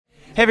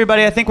Hey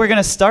everybody, I think we're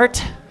gonna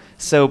start,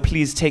 so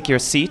please take your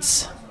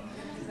seats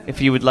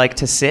if you would like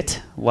to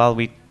sit while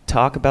we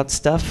talk about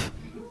stuff.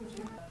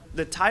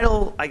 The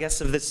title, I guess,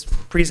 of this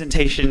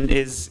presentation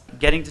is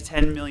Getting to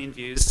 10 Million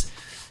Views,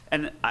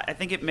 and I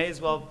think it may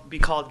as well be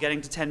called Getting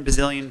to 10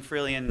 Bazillion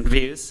Frillion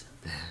Views,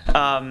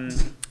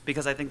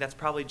 because I think that's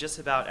probably just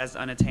about as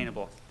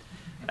unattainable,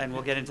 and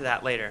we'll get into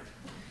that later.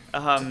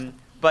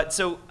 But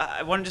so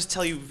I want to just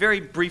tell you very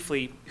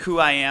briefly who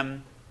I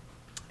am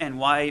and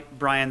why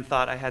Brian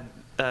thought I had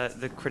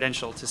the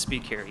credential to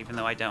speak here, even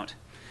though I don't.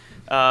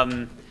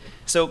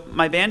 So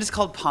my band is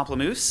called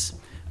Pomplamoose.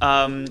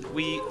 All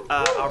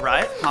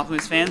right,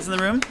 Pomplamoose fans in the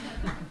room.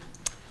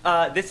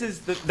 This is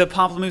the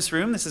Pomplamoose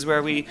room. This is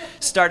where we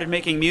started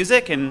making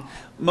music, and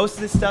most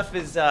of this stuff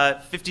is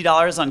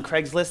 $50 on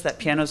Craigslist. That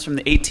piano's from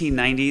the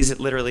 1890s. It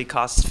literally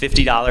costs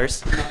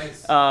 $50.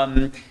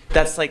 Nice.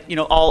 That's like, you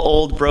know, all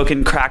old,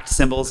 broken, cracked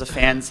cymbals. A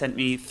fan sent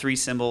me 3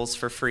 cymbals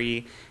for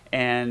free,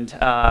 and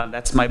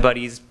that's my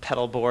buddy's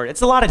pedal board.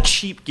 It's a lot of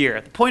cheap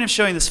gear. The point of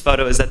showing this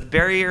photo is that the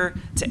barrier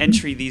to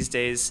entry these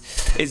days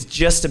is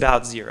just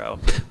about zero.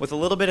 With a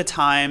little bit of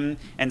time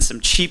and some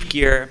cheap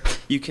gear,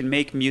 you can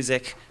make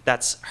music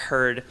that's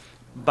heard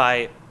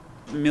by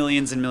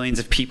millions and millions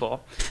of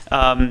people.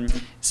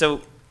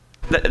 So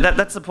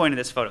that's the point of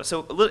this photo.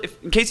 So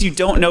in case you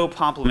don't know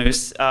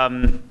Pomplamoose,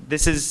 I'm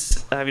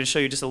going to show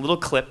you just a little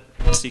clip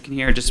so you can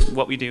hear just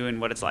what we do and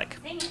what it's like.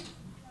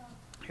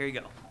 Here you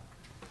go.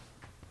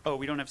 Oh,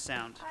 we don't have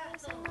sound. All the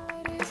single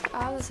ladies,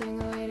 all the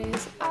single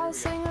ladies, all the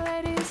single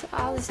ladies,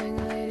 all the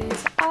single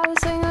ladies, all the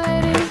single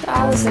ladies,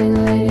 all the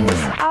single ladies.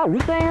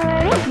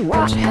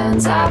 Put your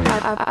hands up,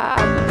 up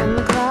in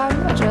the club.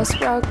 I just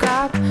broke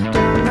up,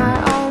 doing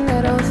my own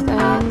little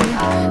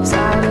thing.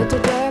 Started to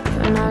dip,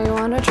 and now you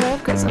wanna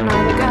trip, 'cause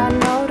another guy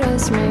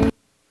noticed me.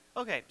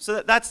 Okay,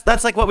 so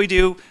that's like what we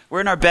do.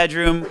 We're in our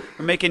bedroom,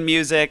 we're making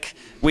music,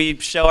 we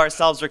show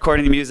ourselves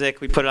recording the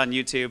music, we put it on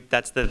YouTube.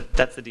 That's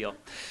the deal.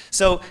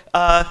 So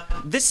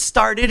we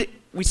started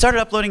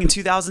uploading in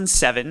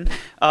 2007.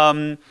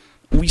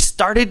 We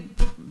started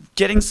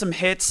getting some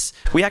hits.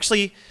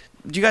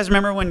 Do you guys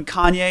remember when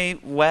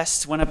Kanye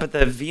West went up at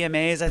the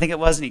VMAs, I think it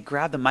was, and he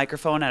grabbed the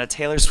microphone out of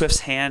Taylor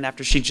Swift's hand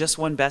after she just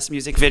won Best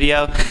Music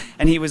Video,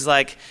 and he was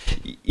like,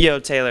 yo,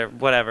 Taylor,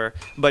 whatever.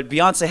 But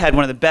Beyonce had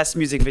one of the best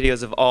music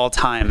videos of all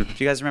time.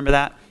 Do you guys remember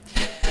that?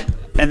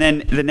 And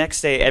then the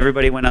next day,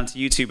 everybody went onto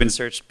YouTube and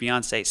searched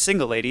Beyonce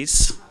Single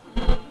Ladies,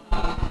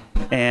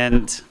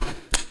 and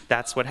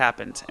that's what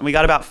happened. And we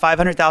got about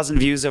 500,000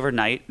 views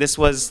overnight. This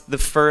was the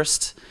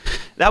first,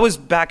 that was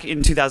back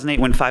in 2008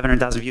 when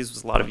 500,000 views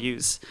was a lot of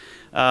views.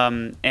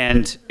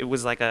 And it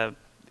was a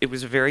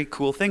very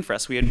cool thing for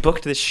us. We had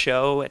booked this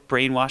show at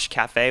Brainwash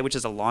Cafe, which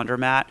is a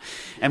laundromat.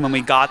 And when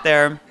we got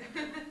there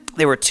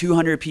were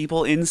 200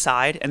 people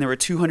inside and there were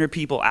 200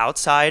 people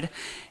outside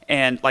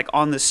and like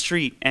on the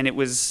street, and it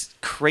was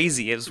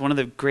crazy. It was one of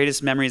the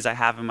greatest memories I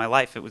have in my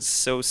life. It was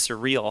so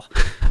surreal.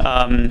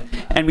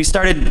 And we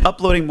started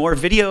uploading more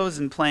videos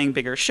and playing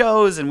bigger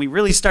shows, and we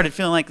really started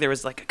feeling like there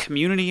was like a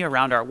community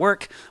around our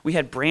work. We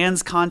had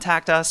brands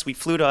contact us. We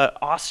flew to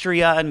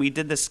Austria, and we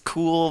did this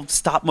cool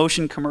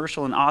stop-motion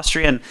commercial in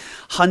Austria, and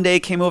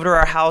Hyundai came over to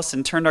our house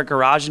and turned our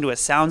garage into a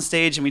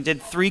soundstage, and we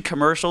did 3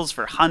 commercials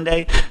for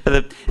Hyundai.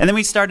 And then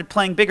we started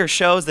playing bigger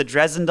shows. The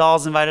Dresden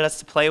Dolls invited us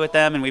to play with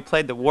them, and we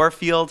played the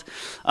Warfield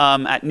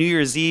at New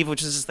Year's Eve,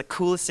 which is just the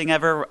coolest thing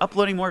ever. We're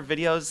uploading more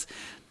videos.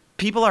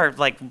 People are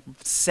like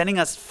sending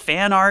us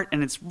fan art,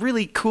 and it's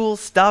really cool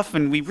stuff,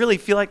 and we really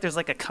feel like there's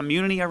like a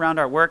community around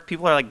our work.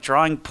 People are like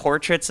drawing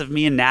portraits of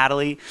me and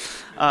Natalie.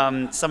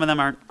 Some of them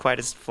aren't quite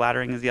as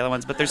flattering as the other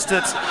ones, but it's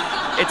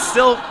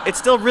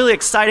still really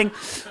exciting.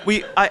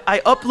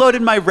 I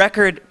uploaded my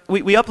record.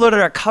 We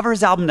uploaded our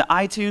covers album to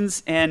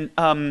iTunes,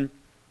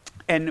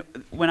 and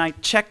when I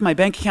checked my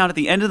bank account at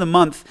the end of the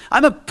month,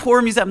 I'm a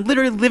poor musician. I'm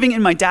literally living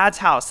in my dad's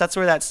house. That's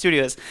where that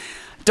studio is.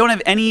 Don't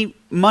have any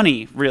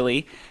money,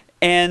 really.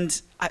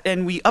 And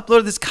we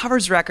uploaded this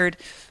covers record.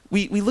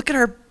 We look at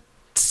our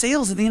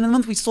sales at the end of the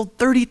month. We sold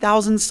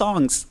 30,000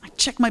 songs. I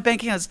checked my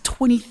bank account. It's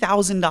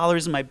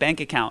 $20,000 in my bank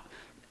account.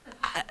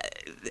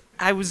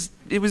 It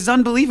was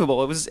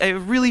unbelievable. It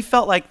really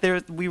felt like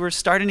we were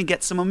starting to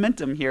get some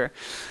momentum here.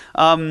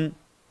 I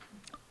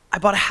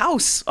bought a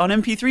house on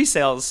MP3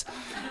 sales.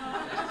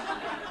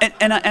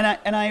 And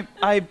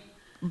I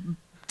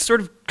sort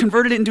of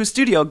converted it into a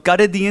studio,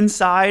 gutted the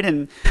inside,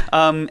 and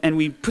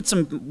we put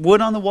some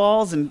wood on the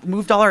walls and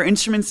moved all our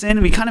instruments in,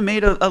 and we kind of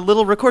made a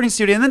little recording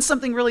studio. And then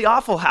something really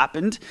awful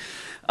happened.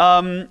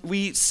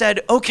 We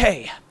said,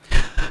 okay,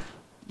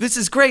 this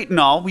is great and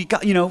all. We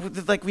got,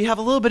 we have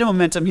a little bit of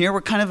momentum here.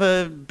 We're kind of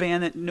a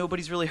band that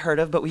nobody's really heard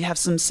of, but we have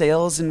some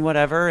sales and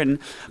whatever.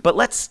 But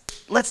let's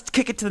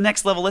kick it to the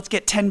next level. Let's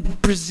get 10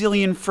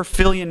 Brazilian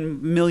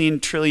ferfillion million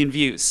trillion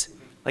views.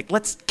 Like,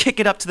 let's kick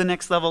it up to the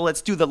next level. Let's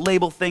do the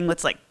label thing.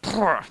 Let's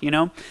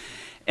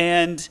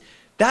And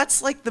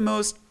that's like the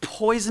most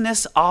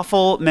poisonous,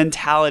 awful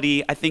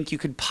mentality I think you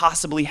could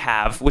possibly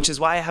have, which is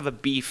why I have a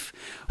beef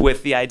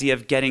with the idea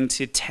of getting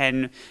to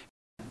 10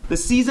 The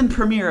season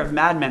premiere of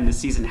Mad Men this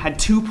season had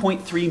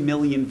 2.3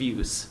 million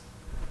views.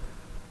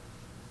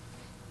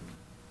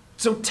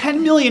 So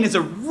 10 million is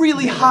a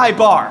really high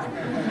bar.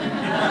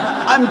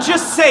 I'm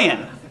just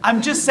saying,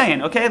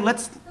 okay?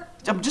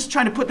 I'm just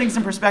trying to put things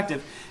in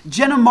perspective.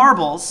 Jenna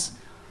Marbles,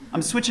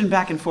 I'm switching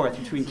back and forth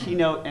between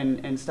Keynote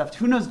and stuff.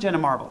 Who knows Jenna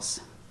Marbles?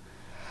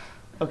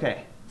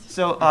 Okay,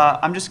 so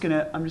I'm just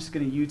gonna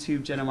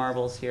YouTube Jenna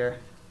Marbles here.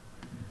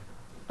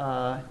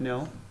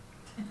 No.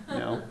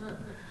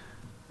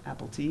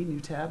 Apple T,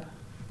 new tab,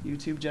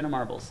 YouTube Jenna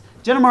Marbles.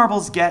 Jenna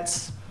Marbles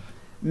gets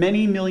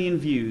many million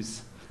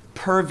views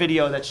per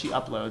video that she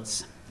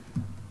uploads.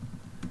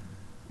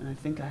 And I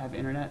think I have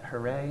internet,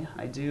 hooray,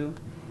 I do.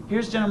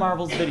 Here's Jenna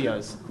Marbles'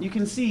 videos. You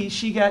can see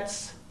she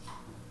gets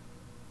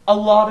a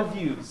lot of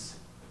views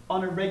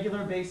on a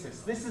regular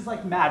basis. This is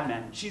like Mad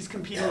Men. She's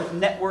competing with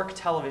network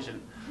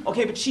television.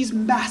 Okay, but she's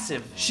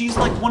massive. She's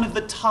like one of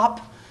the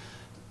top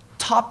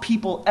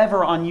people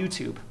ever on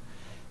YouTube.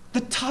 The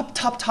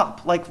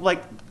top, like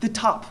the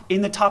top,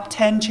 in the top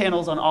 10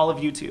 channels on all of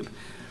YouTube.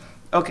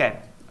 Okay,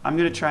 I'm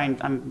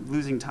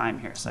losing time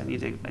here, so I need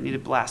to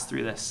blast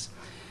through this.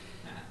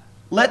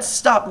 Let's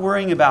stop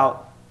worrying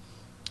about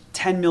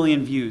 10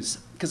 million views,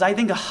 because I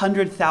think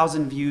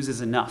 100,000 views is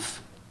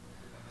enough.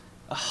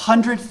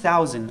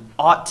 100,000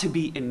 ought to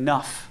be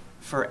enough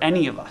for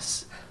any of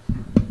us.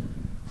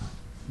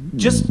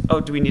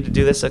 Do we need to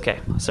do this?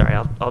 Okay, sorry,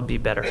 I'll be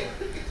better.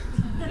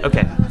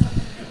 Okay.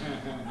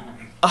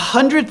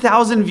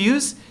 100,000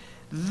 views,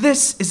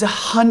 this is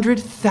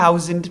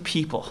 100,000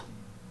 people.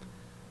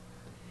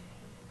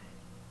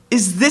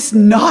 Is this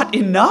not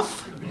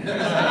enough?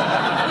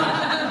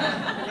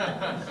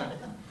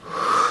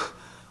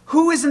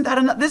 Who isn't that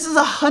enough? This is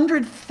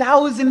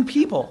 100,000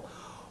 people.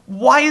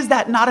 Why is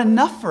that not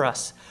enough for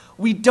us?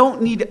 We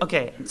don't need,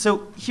 okay,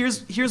 so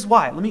here's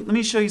why. Let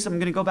me show you something. I'm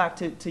gonna go back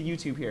to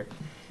YouTube here.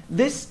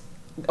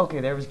 Okay,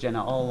 there was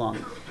Jenna all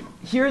along.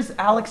 Here's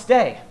Alex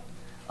Day.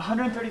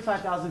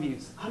 135,000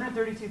 views,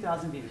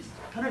 132,000 views,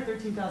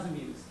 113,000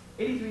 views,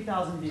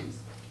 83,000 views.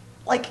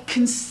 Like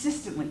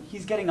consistently,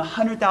 he's getting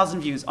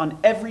 100,000 views on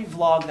every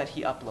vlog that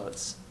he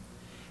uploads.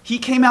 He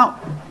came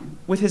out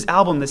with his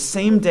album the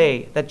same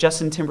day that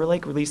Justin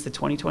Timberlake released the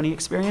 2020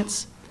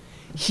 Experience.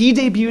 He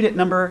debuted at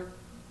number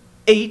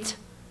 8,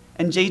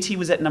 and JT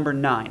was at number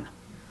 9.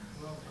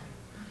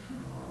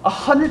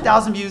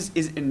 100,000 views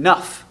is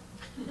enough.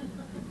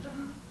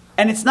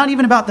 And it's not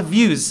even about the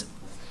views.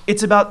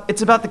 It's about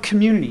the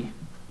community.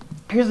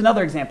 Here's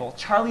another example.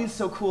 Charlie Is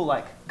So Cool,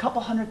 like a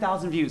couple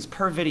 100,000 views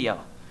per video.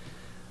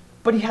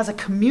 But he has a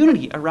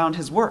community around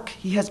his work.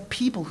 He has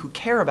people who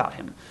care about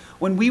him.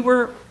 When we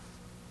were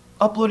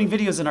uploading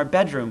videos in our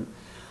bedroom,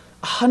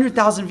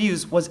 100,000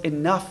 views was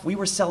enough. We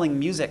were selling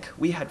music.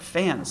 We had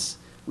fans.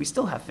 We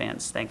still have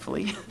fans,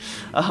 thankfully.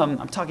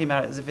 I'm talking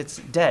about it as if it's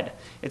dead.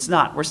 It's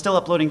not. We're still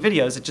uploading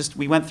videos.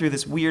 We went through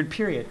this weird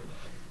period.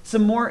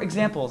 Some more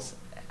examples.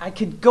 I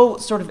could go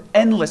sort of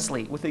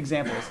endlessly with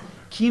examples.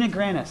 Kina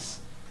Grannis,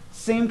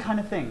 same kind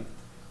of thing.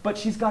 But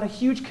she's got a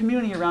huge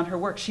community around her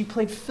work. She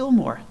played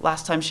Fillmore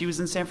last time she was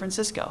in San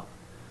Francisco.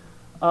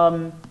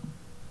 Smooth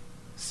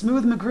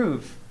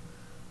McGroove.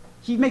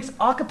 He makes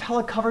a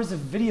cappella covers of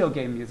video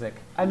game music.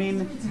 I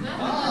mean,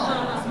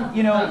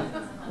 you know,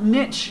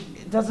 niche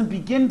doesn't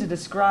begin to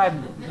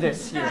describe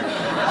this here.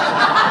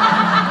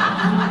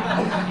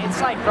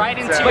 It's like right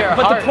into your heart.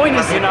 But the point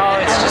is, you know,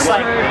 it's just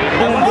like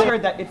I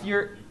heard that if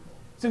you're,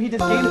 so he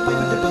does gameplay.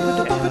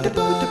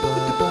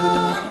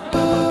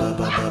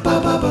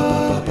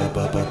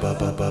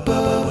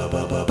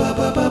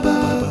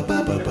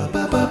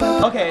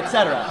 Okay,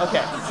 etc.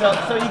 Okay,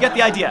 so you get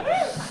the idea.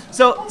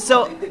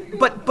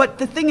 But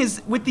the thing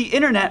is, with the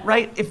internet,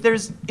 right? If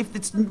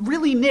it's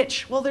really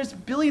niche, well, there's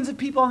billions of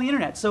people on the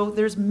internet, so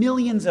there's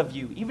millions of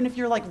you. Even if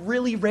you're like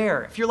really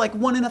rare, if you're like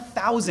 1 in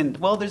 1,000,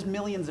 well, there's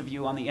millions of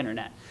you on the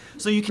internet.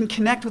 So you can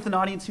connect with an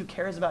audience who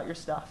cares about your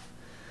stuff.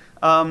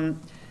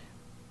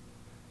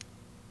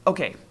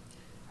 Okay,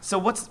 so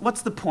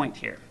what's the point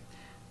here?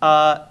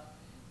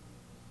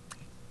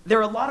 There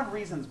are a lot of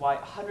reasons why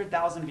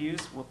 100,000 views,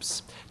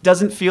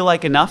 doesn't feel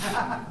like enough.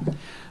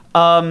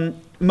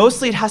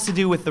 Mostly it has to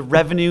do with the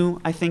revenue,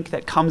 I think,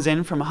 that comes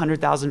in from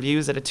 100,000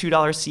 views at a $2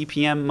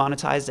 CPM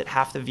monetized at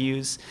half the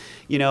views.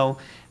 You know,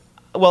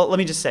 well, let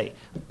me just say,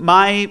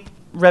 my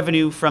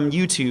revenue from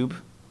YouTube,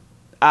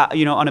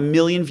 you know, on 1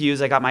 million views,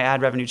 I got my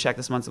ad revenue check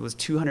this month, it was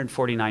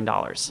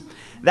 $249.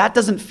 That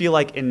doesn't feel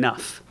like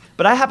enough.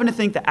 But I happen to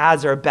think that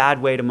ads are a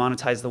bad way to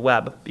monetize the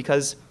web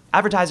because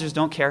advertisers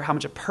don't care how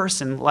much a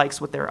person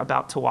likes what they're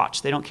about to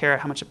watch. They don't care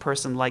how much a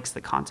person likes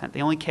the content.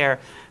 They only care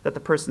that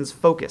the person's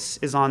focus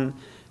is on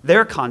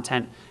their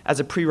content as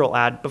a pre-roll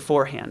ad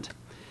beforehand.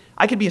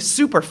 I could be a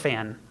super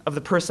fan of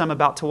the person I'm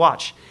about to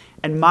watch,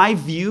 and my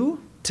view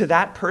to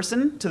that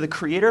person, to the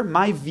creator,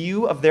 my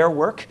view of their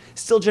work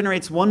still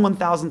generates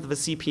 1/1000th of a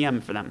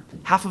CPM for them,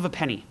 half of a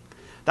penny.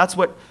 That's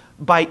what,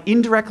 by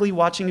indirectly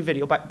watching a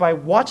video, by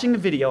watching a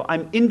video,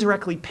 I'm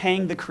indirectly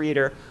paying the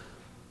creator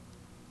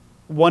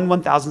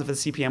 1/1000th of a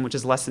CPM, which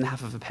is less than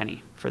half of a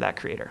penny for that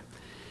creator.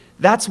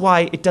 That's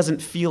why it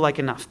doesn't feel like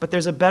enough. But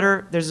there's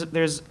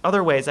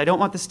other ways. I don't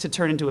want this to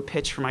turn into a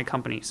pitch for my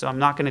company, so I'm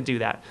not going to do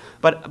that.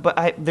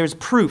 But there's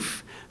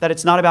proof that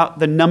it's not about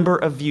the number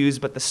of views,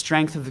 but the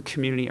strength of the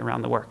community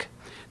around the work.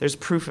 There's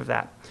proof of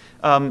that.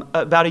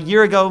 About a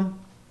year ago,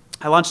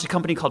 I launched a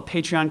company called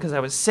Patreon because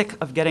I was sick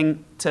of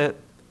getting to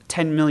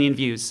 10 million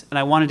views, and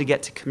I wanted to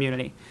get to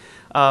community.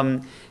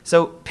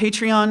 So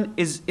Patreon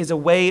is a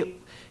way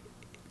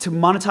to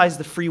monetize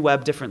the free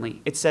web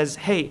differently. It says,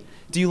 hey,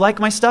 do you like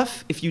my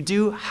stuff? If you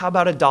do, how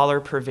about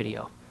 $1 per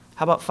video?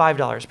 How about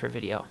 $5 per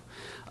video?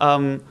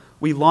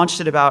 We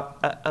launched it about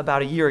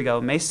a year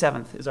ago. May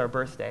 7th is our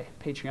birthday,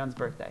 Patreon's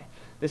birthday.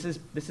 This is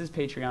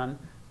Patreon.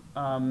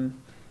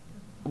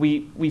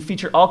 We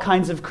feature all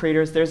kinds of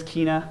creators. There's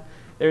Kina,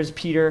 there's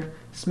Peter.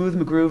 Smooth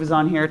McGroove is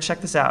on here. Check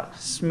this out,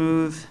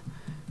 Smooth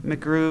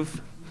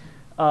McGroove.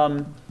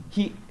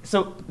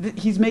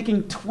 He's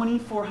making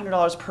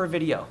 $2,400 per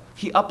video.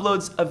 He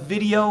uploads a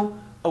video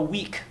a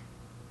week.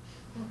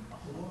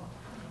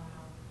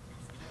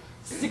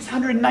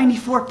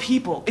 694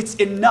 people, it's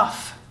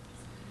enough.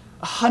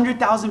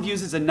 100,000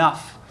 views is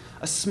enough.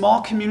 A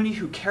small community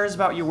who cares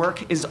about your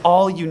work is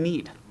all you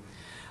need.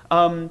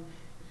 We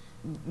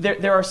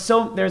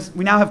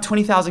now have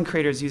 20,000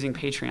 creators using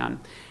Patreon,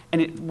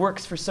 and it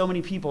works for so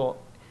many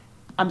people.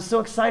 I'm so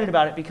excited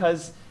about it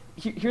because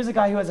here's a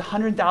guy who has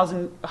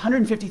 150,000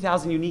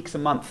 uniques a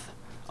month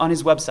on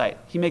his website.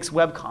 He makes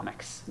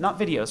webcomics, not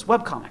videos,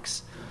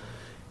 webcomics.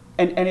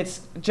 And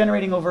it's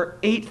generating over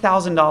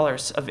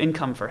 $8,000 of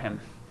income for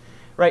him,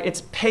 right?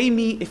 It's pay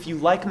me if you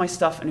like my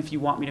stuff and if you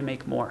want me to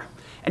make more.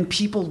 And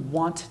people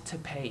want to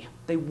pay.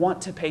 They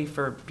want to pay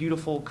for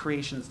beautiful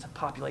creations to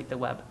populate the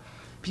web.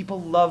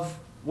 People love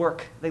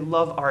work. They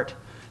love art.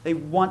 They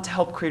want to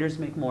help creators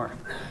make more.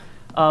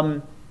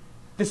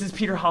 This is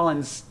Peter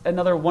Hollins,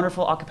 another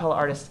wonderful a cappella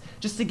artist.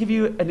 Just to give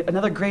you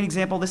another great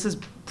example, this is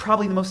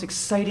probably the most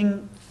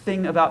exciting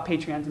thing about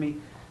Patreon to me.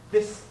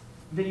 This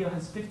video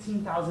has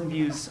 15,000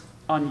 views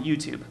on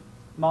YouTube.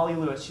 Molly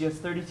Lewis, she has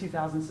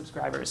 32,000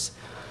 subscribers.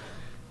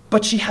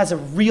 But she has a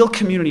real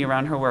community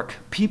around her work,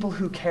 people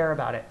who care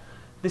about it.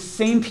 The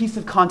same piece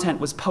of content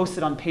was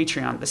posted on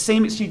Patreon.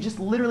 She just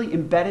literally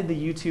embedded the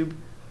YouTube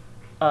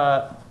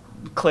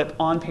clip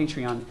on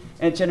Patreon,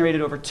 and it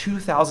generated over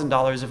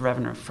 $2,000 of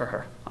revenue for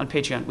her on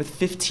Patreon with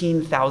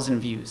 15,000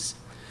 views.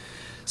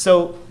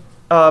 So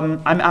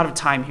I'm out of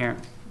time here,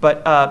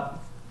 but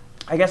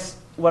I guess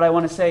what I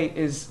want to say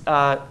is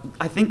I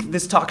think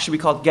this talk should be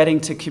called Getting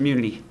to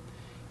Community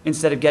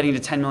instead of getting to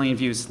 10 million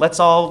views. Let's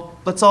all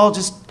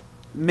just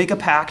make a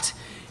pact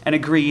and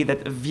agree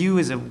that a view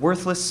is a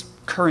worthless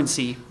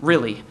currency,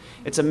 really.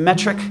 It's a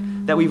metric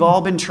that we've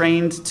all been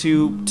trained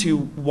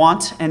to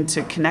want and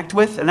to connect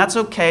with, and that's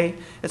okay.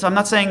 I'm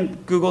not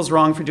saying Google's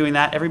wrong for doing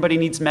that. Everybody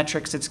needs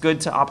metrics. It's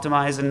good to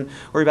optimize and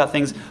worry about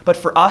things. But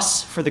for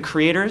us, for the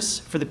creators,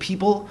 for the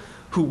people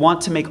who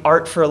want to make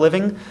art for a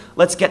living,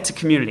 let's get to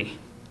community.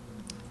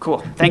 Cool,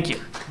 thank you.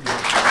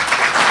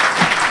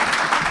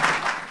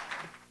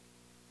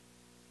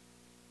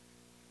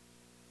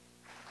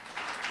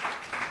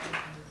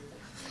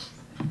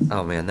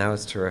 Oh man, that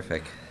was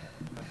terrific.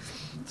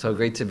 So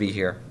great to be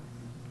here.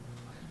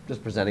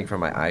 Just presenting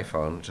from my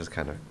iPhone, which is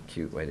kind of a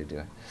cute way to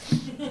do it.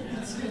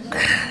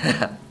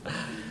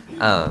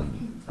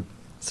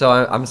 So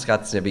I'm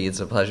Scott Snibbe. It's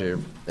a pleasure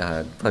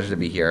to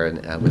be here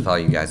and with all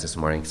you guys this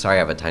morning. Sorry I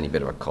have a tiny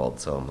bit of a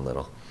cold, so I'm a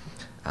little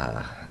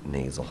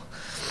nasal.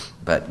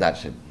 But that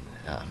should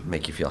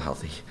make you feel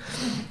healthy.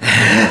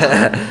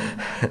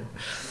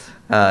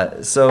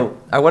 So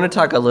I want to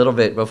talk a little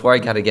bit, before I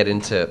kind of get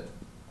into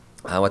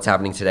what's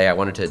happening today, I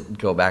wanted to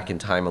go back in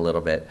time a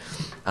little bit.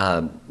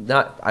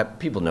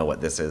 People know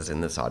what this is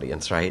in this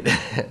audience, right?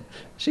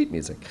 Sheet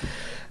music.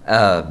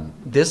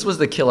 This was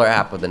the killer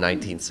app of the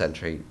 19th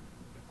century.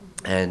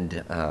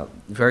 And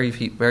very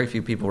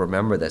few people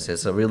remember this.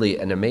 It's really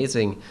an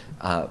amazing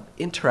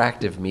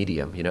interactive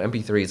medium. You know,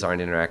 MP3s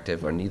aren't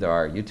interactive, or neither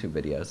are YouTube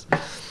videos.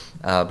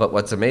 But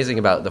what's amazing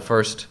about the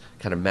first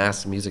kind of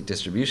mass music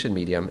distribution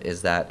medium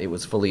is that it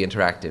was fully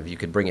interactive. You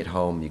could bring it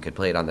home, you could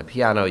play it on the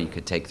piano, you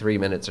could take 3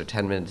 minutes or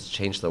 10 minutes,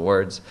 change the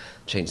words,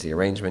 change the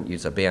arrangement,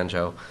 use a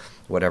banjo,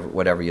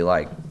 whatever you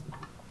like.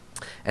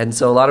 And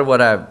so a lot of what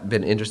I've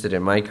been interested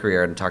in my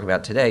career and talking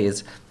about today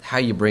is how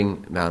you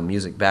bring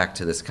music back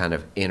to this kind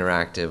of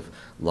interactive,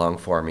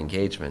 long-form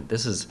engagement.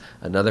 This is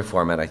another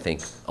format I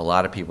think a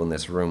lot of people in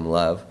this room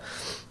love.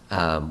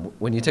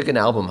 When you took an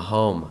album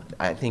home,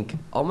 I think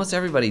almost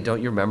everybody,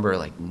 don't you remember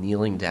like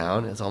kneeling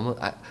down? It's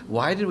almost,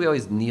 why did we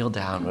always kneel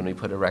down when we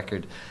put a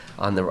record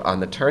on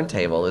the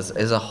turntable?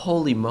 Is a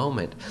holy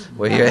moment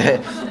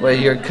where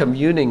you're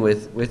communing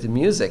with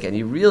music, and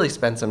you really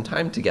spend some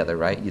time together,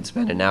 right? You'd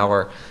spend an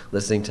hour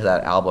listening to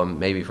that album,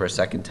 maybe for a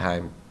second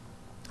time.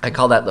 I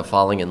call that the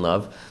falling in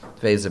love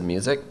phase of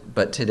music.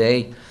 But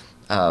today,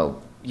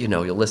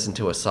 you'll listen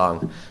to a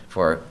song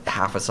for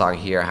half a song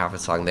here, half a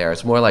song there.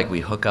 It's more like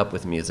we hook up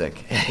with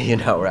music,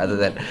 rather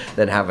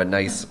than have a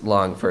nice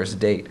long first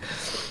date.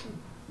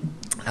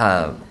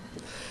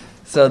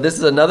 So this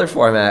is another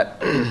format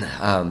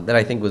that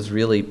I think was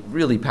really,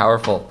 really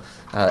powerful.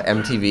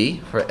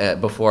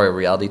 MTV before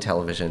reality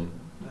television.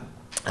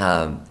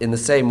 In the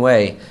same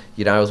way,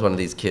 I was one of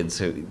these kids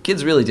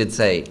really did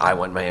say, I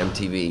want my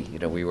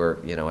MTV. We were,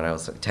 when I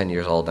was 10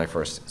 years old and I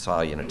first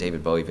saw,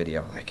 David Bowie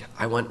video, like,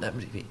 I want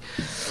MTV.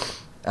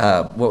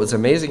 What was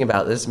amazing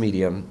about this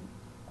medium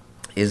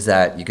is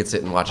that you could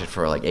sit and watch it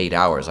for like 8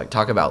 hours. Like,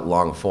 talk about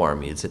long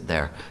form. You'd sit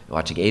there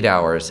watching 8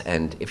 hours,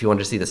 and if you wanted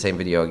to see the same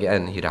video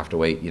again, you'd have to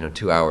wait,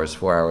 2 hours,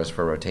 4 hours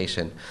for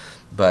rotation.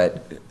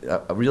 But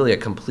really a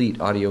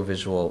complete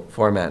audiovisual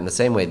format in the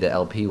same way the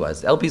LP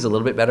was. The LP is a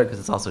little bit better because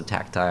it's also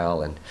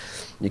tactile and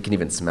you can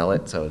even smell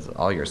it, so it's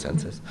all your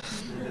senses.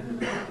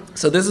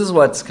 So this is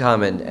what's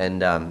come,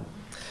 and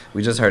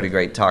we just heard a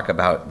great talk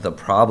about the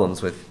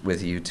problems with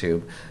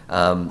YouTube.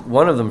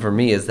 One of them for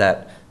me is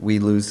that we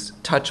lose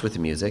touch with the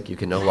music. You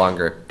can no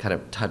longer kind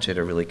of touch it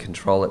or really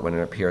control it when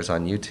it appears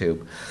on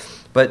YouTube.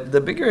 But the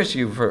bigger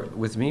issue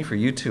with me for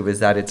YouTube is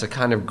that it's a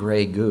kind of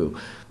gray goo,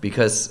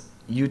 because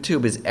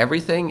YouTube is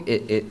everything.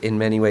 In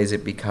many ways,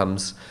 it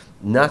becomes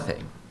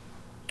nothing,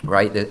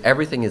 right?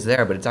 Everything is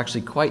there, but it's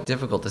actually quite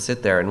difficult to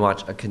sit there and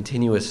watch a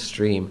continuous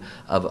stream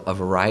of a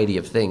variety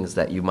of things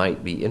that you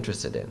might be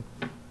interested in,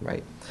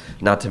 right?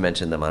 Not to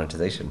mention the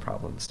monetization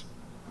problems.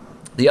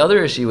 The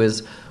other issue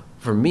is,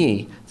 for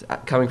me,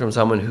 coming from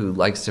someone who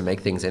likes to make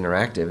things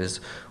interactive,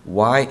 is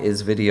why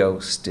is video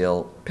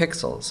still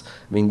pixels?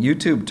 I mean,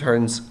 YouTube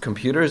turns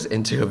computers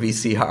into a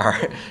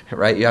VCR,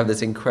 right? You have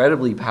this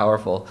incredibly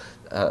powerful,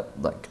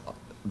 like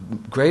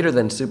greater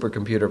than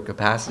supercomputer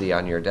capacity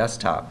on your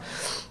desktop.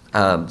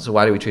 So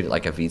why do we treat it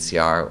like a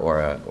VCR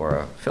or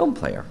a film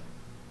player?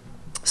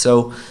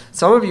 So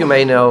some of you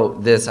may know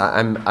this.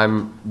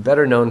 I'm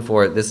better known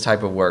for this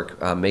type of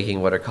work,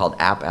 making what are called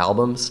app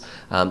albums.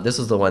 This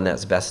is the one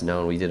that's best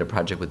known. We did a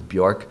project with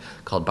Bjork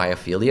called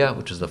Biophilia,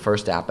 which was the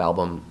first app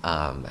album,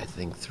 I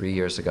think 3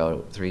 years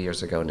ago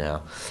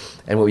now.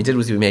 And what we did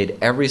was we made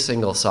every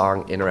single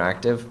song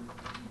interactive,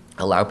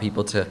 allow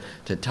people to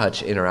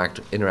touch,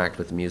 interact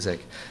with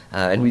music.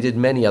 And we did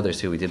many others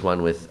too. We did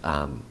one with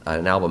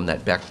an album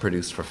that Beck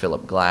produced for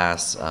Philip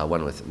Glass,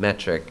 one with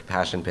Metric,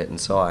 Passion Pit,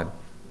 and so on.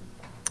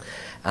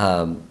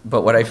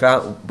 But what I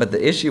found, but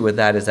the issue with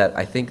that is that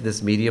I think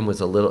this medium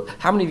was a little.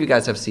 How many of you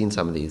guys have seen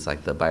some of these,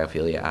 like the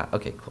Biophilia app?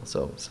 Okay, cool.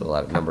 So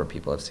a number of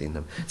people have seen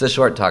them. It's a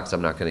short talk, so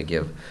I'm not going to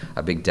give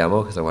a big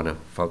demo because I want to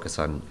focus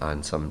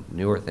on some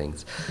newer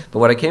things. But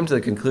what I came to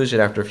the conclusion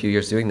after a few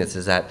years doing this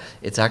is that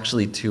it's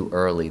actually too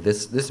early.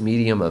 This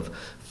medium of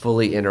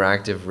fully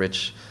interactive,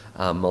 rich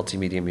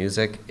multimedia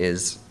music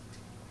is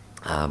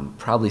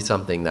probably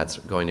something that's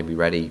going to be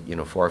ready,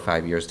 4 or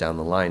 5 years down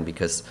the line,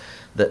 because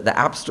the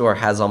App Store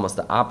has almost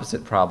the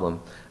opposite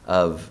problem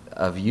of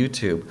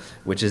YouTube,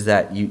 which is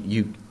that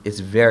it's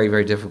very,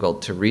 very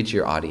difficult to reach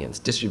your audience.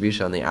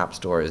 Distribution on the App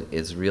Store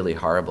is really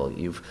horrible.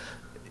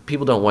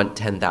 People don't want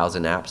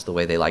 10,000 apps the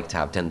way they like to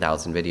have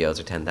 10,000 videos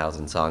or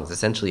 10,000 songs.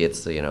 Essentially,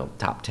 it's the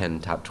top 10,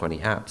 top 20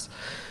 apps.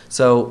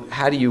 So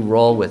how do you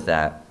roll with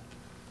that?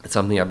 It's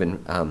something I've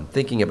been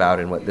thinking about,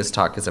 and what this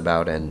talk is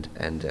about, and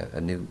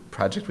a new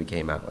project we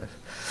came out with.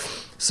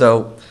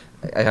 So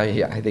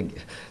I think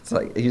it's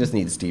like you just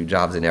need Steve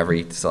Jobs in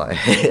every slide.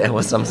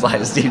 With some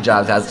slide, Steve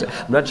Jobs has to.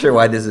 I'm not sure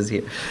why this is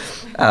here.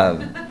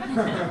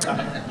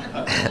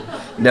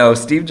 No,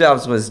 Steve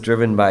Jobs was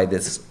driven by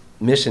this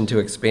mission to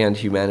expand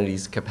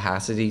humanity's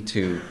capacity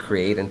to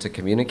create and to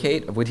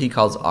communicate, what he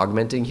calls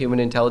augmenting human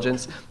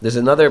intelligence. There's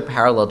another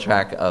parallel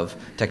track of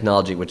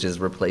technology which is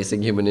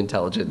replacing human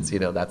intelligence.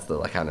 That's the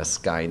kind of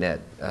Skynet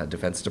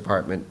Defense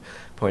Department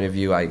point of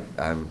view.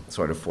 I'm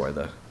sort of for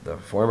the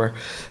former.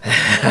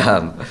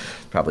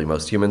 Probably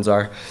most humans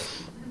are.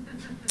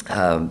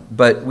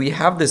 But we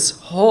have this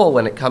hole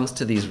when it comes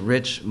to these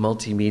rich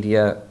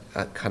multimedia,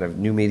 kind of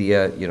new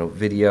media,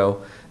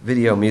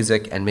 video,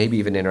 music, and maybe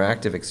even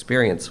interactive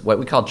experience, what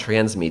we call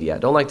transmedia. I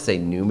don't like to say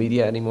new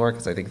media anymore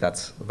because I think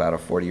that's about a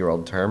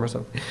 40-year-old term or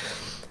something.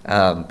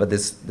 But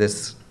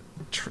this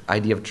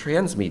idea of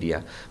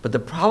transmedia. But the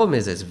problem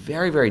is it's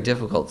very, very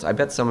difficult. I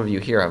bet some of you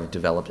here have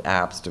developed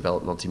apps,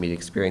 developed multimedia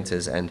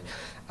experiences, and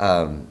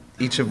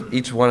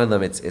each one of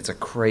them, it's a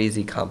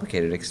crazy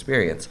complicated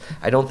experience.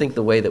 I don't think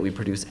the way that we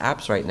produce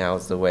apps right now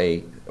is the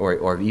way,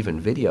 or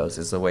even videos,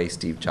 is the way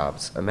Steve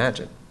Jobs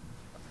imagined.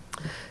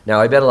 Now,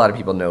 I bet a lot of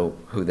people know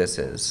who this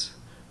is,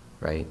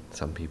 right?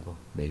 Some people,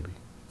 maybe.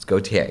 It's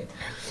Gautier.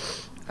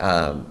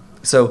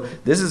 So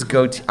this is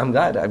Gautier. I'm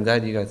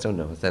glad you guys don't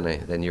know.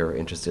 Then you're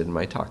interested in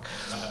my talk.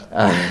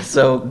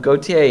 So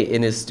Gautier,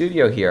 in his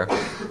studio here,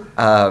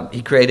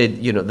 he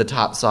created, the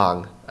top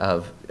song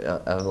of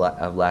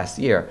last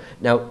year.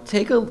 Now,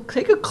 take a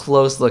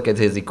close look at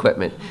his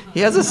equipment. He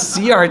has a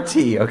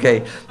CRT.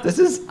 Okay,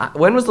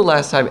 when was the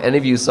last time any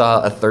of you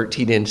saw a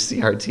 13-inch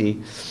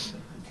CRT?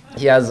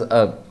 He has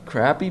a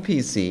crappy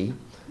PC,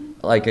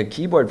 like a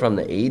keyboard from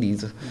the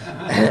 80s,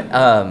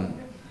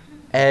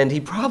 and he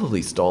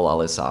probably stole all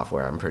his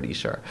software, I'm pretty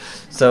sure.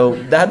 So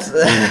that's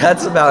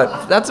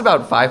about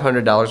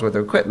 $500 worth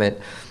of equipment.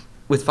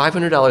 with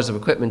 $500 of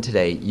equipment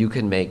today, you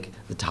can make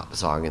the top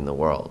song in the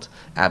world.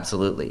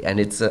 Absolutely. And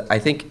I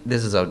think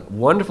this is a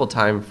wonderful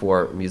time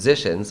for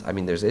musicians. I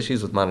mean, there's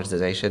issues with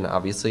monetization,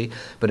 obviously,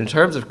 but in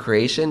terms of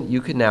creation,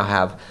 you can now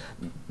have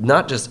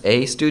not just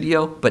a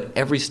studio, but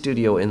every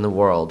studio in the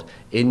world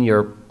in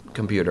your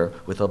computer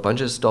with a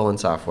bunch of stolen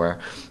software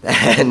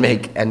and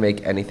make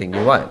anything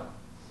you want.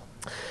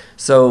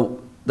 So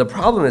the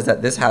problem is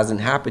that this hasn't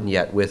happened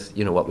yet with,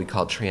 what we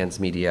call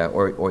transmedia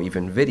or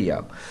even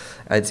video.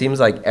 It seems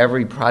like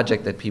every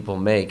project that people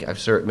make, I'm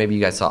sure maybe you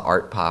guys saw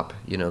Art Pop,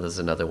 there's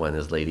another one,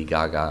 this Lady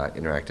Gaga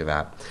interactive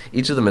app.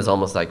 Each of them is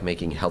almost like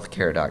making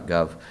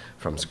healthcare.gov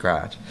from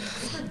scratch.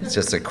 It's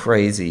just a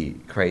crazy,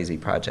 crazy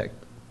project.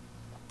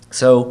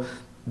 So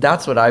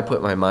that's what I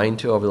put my mind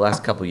to over the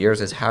last couple of years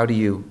is how do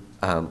you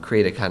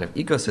create a kind of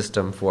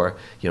ecosystem for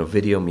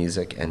video,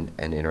 music, and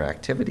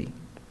interactivity.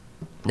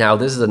 Now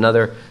this is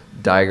another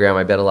diagram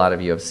I bet a lot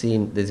of you have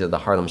seen. These are the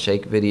Harlem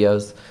Shake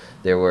videos.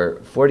 There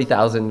were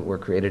 40,000 were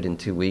created in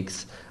 2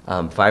 weeks,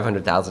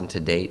 500,000 to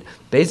date.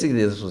 Basically,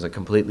 this was a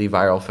completely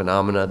viral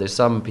phenomena. There's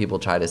some people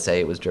try to say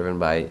it was driven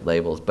by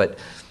labels, but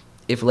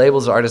if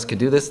labels or artists could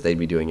do this, they'd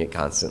be doing it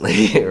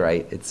constantly,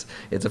 right? It's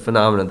a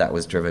phenomenon that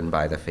was driven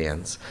by the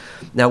fans.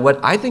 Now, what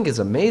I think is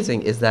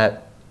amazing is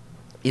that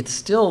it's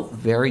still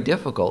very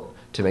difficult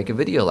to make a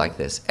video like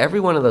this. Every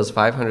one of those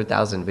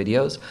 500,000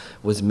 videos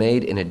was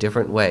made in a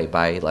different way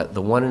by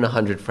the 1 in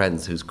 100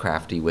 friends who's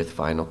crafty with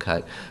Final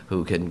Cut,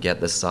 who can get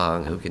the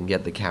song, who can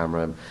get the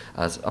camera,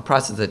 a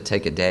process that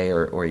take a day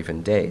or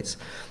even days.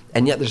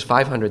 And yet there's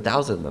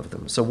 500,000 of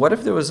them. So what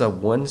if there was a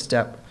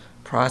one-step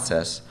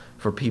process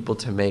for people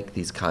to make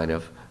these kind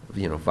of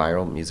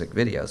viral music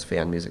videos,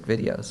 fan music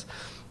videos?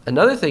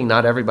 Another thing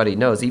not everybody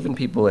knows, even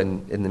people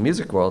in the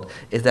music world,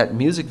 is that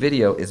music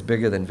video is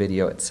bigger than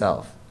video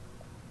itself.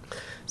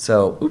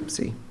 So,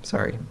 oopsie,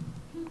 sorry.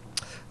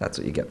 That's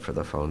what you get for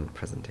the phone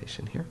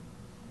presentation here.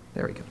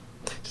 There we go.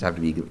 Just have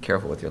to be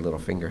careful with your little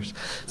fingers.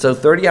 So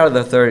 30 out of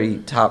the 30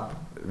 top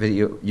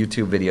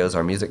YouTube videos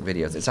are music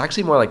videos. It's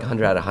actually more like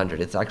 100 out of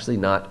 100. It's actually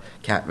not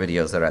cat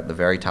videos that are at the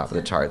very top of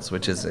the charts,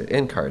 which is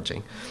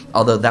encouraging.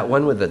 Although that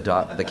one with the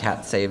dog, the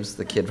cat saves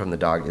the kid from the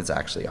dog, is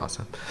actually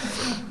awesome.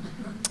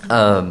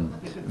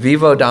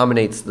 Vevo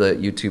dominates the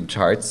YouTube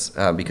charts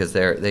because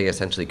they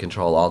essentially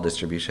control all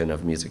distribution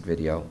of music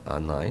video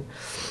online.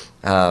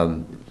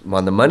 On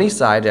the money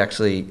side,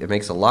 actually, it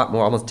makes a lot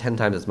more, almost 10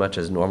 times as much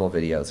as normal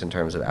videos in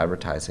terms of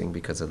advertising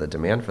because of the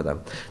demand for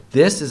them.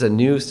 This is a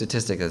new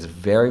statistic that's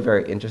very,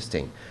 very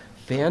interesting.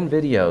 Fan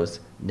videos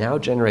now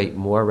generate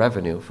more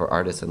revenue for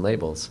artists and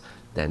labels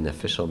than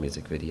official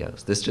music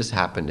videos. This just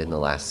happened in the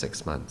last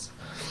 6 months.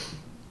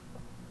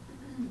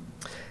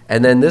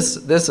 And then this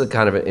is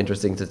kind of an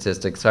interesting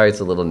statistic. Sorry, it's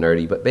a little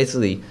nerdy, but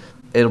basically,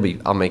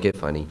 I'll make it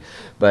funny.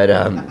 But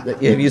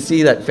if you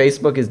see that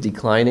Facebook is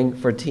declining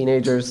for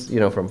teenagers,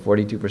 from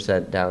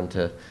 42% down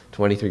to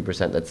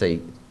 23%, let's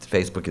say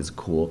Facebook is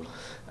cool.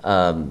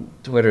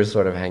 Twitter's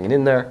sort of hanging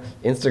in there.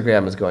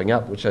 Instagram is going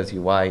up, which shows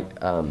you why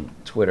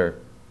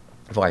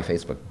why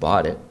Facebook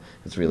bought it.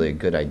 It's really a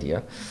good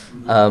idea.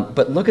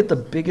 But look at the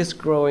biggest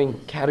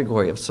growing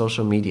category of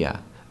social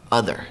media,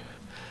 other.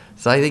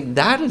 So I think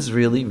that is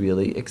really,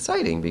 really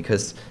exciting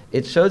because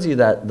it shows you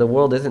that the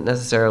world isn't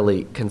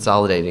necessarily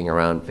consolidating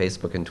around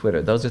Facebook and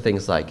Twitter. Those are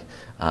things like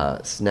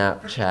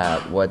Snapchat,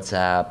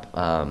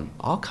 WhatsApp,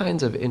 all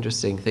kinds of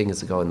interesting things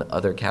that go in the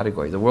other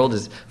category. The world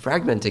is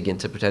fragmenting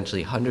into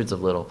potentially hundreds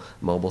of little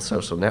mobile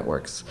social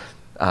networks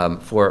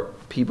for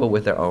people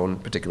with their own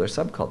particular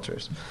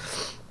subcultures.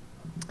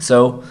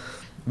 So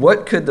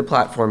what could the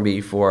platform be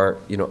for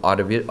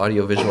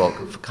audiovisual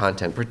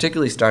content,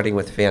 particularly starting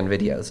with fan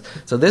videos?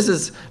 So this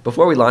is,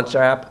 before we launched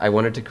our app, I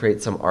wanted to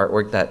create some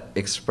artwork that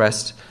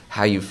expressed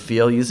how you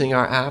feel using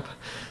our app.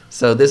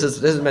 So this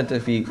is meant to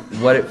be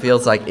what it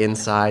feels like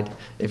inside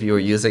if you were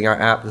using our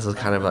app. This is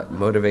kind of like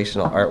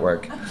motivational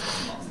artwork.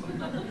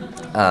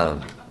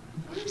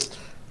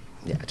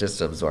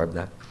 Just absorb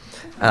that.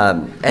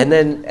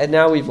 And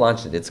now we've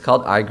launched it. It's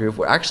called iGroove.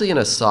 We're actually in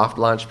a soft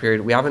launch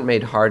period. We haven't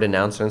made hard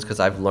announcements because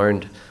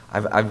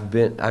I've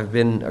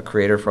been a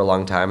creator for a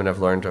long time, and I've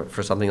learned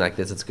for something like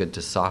this, it's good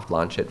to soft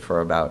launch it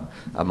for about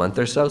a month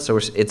or so. So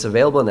it's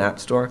available in the App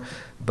Store,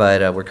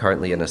 but we're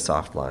currently in a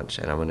soft launch,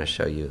 and I'm going to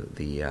show you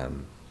the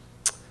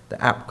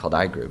app called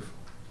iGroove.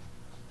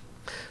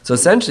 So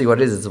essentially,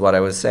 what it is what I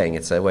was saying.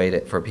 It's a way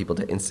for people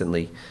to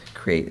instantly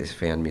create these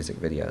fan music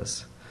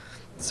videos.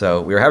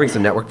 So we were having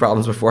some network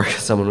problems before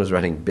because someone was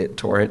running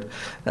BitTorrent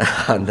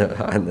on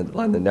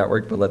the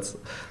network, but let's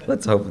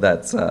hope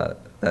that's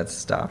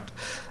stopped.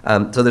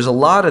 So there's a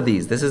lot of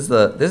these. This is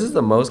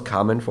the most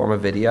common form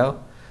of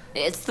video.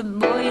 It's the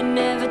boy you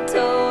never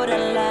told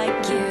I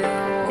like you.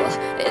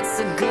 It's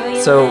the girl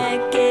you So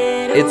like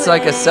it it's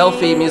like a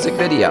selfie music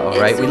video,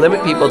 right? We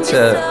limit people to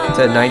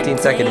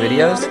 19-second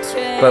videos,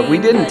 but we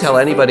didn't tell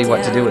anybody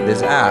what to do with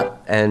this app,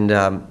 and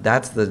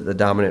that's the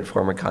dominant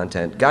form of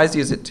content. Guys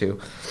use it too.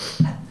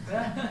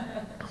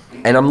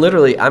 And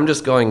I'm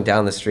just going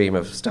down the stream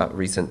of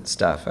recent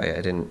stuff. I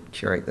didn't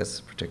curate this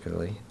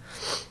particularly.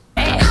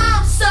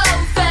 I'm so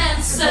fancy.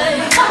 fast lane.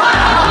 You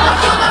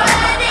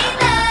already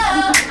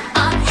know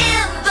I'm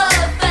in the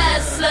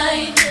fast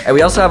lane. And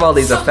we also have all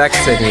these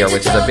effects in here,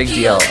 which is a big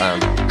deal. I'm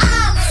so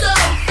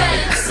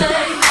fast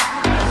lane.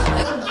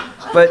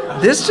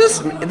 But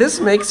this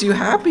makes you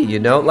happy, you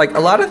know? Like a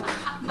lot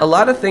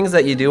of things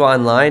that you do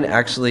online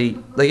actually,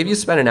 like if you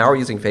spend an hour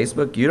using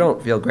Facebook, you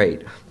don't feel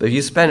great. But if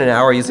you spend an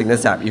hour using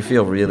this app, you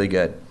feel really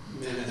good.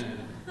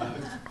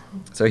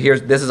 So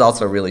this is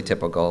also a really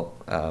typical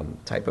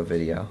type of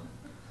video.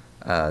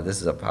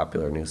 This is a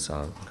popular new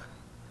song.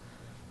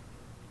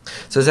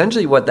 So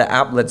essentially what the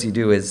app lets you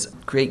do is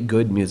create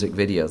good music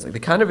videos. Like the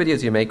kind of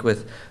videos you make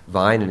with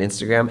Vine and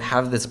Instagram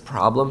have this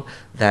problem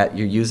that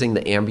you're using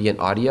the ambient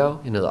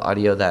audio, the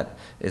audio that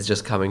is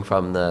just coming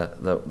from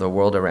the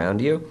world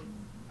around you.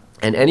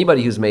 And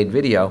anybody who's made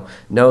video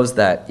knows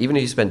that even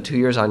if you spend 2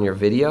 years on your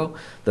video,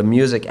 the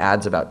music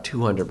adds about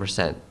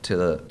 200% to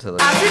the After you go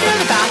to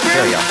the bathroom,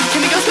 There we go.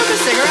 can we go smoke a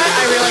cigarette?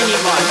 I really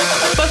need one.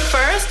 But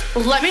first,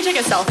 let me take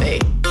a selfie.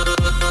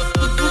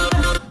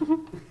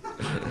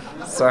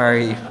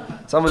 Sorry,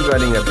 someone's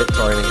running a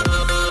BitTorrent again.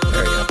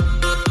 There we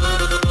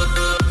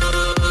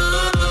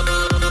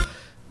go.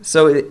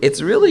 So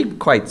it's really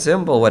quite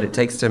simple. What it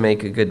takes to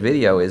make a good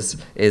video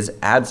is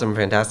add some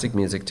fantastic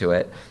music to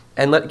it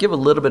and give a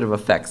little bit of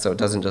effect so it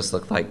doesn't just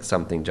look like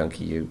something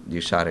junky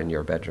you shot in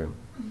your bedroom.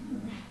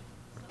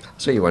 I'll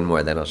show you one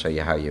more, then I'll show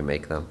you how you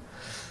make them.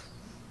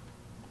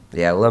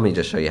 Yeah, well, let me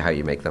just show you how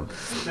you make them.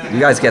 You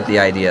guys get the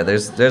idea.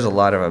 There's a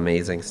lot of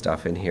amazing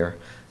stuff in here,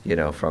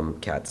 from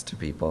cats to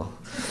people.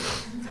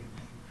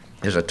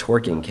 There's a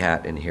twerking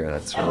cat in here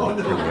that's really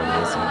pretty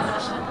amazing,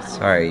 actually.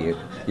 Sorry,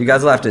 you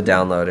guys will have to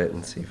download it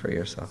and see for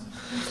yourself.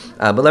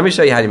 But let me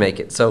show you how to make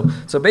it. So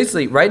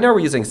basically, right now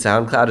we're using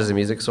SoundCloud as a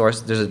music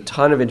source. There's a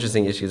ton of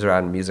interesting issues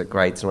around music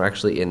rights, and we're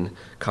actually in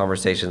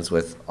conversations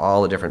with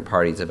all the different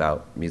parties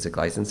about music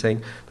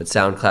licensing. But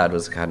SoundCloud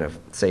was a kind of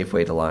safe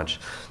way to launch.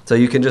 So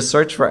you can just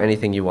search for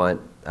anything you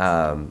want,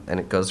 and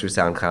it goes through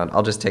SoundCloud.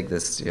 I'll just take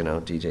this,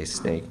 DJ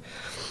Snake.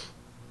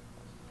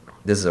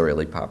 This is a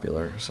really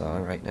popular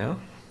song right now.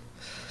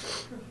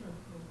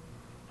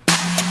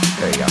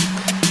 There you go.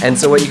 And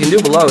so what you can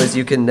do below is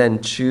you can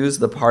then choose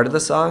the part of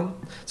the song.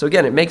 So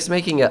again, it makes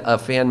making a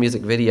fan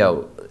music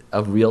video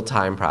a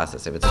real-time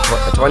process. If it's a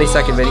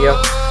 20-second video,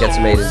 it gets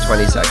made in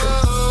 20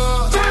 seconds.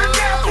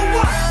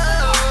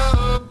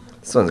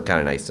 This one's kind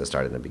of nice to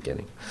start in the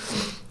beginning.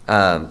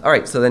 All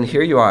right, so then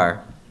here you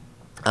are.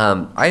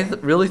 I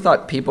really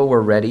thought people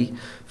were ready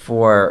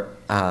for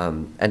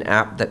an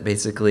app that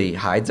basically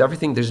hides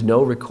everything. There's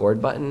no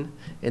record button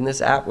in this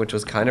app, which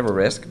was kind of a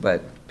risk,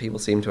 but people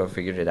seem to have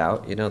figured it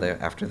out,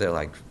 after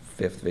their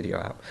fifth video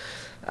app.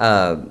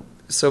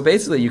 So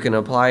basically you can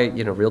apply,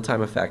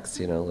 real-time effects,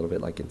 a little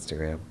bit like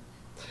Instagram.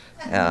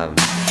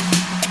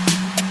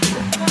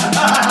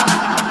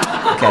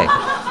 Okay.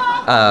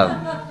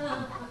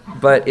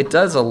 But it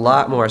does a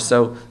lot more.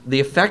 So the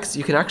effects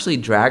you can actually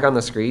drag on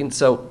the screen.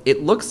 So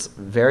it looks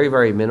very,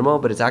 very minimal,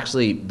 but it's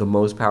actually the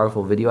most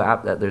powerful video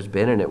app that there's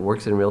been, and it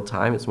works in real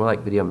time. It's more like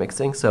video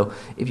mixing. So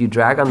if you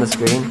drag on the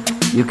screen,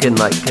 you can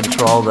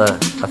control the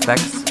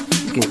effects.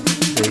 You can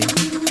see.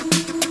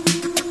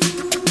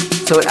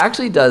 So it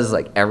actually does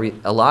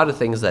a lot of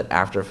things that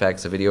After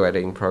Effects, a video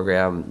editing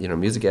program,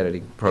 music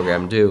editing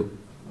program do,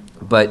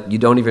 but you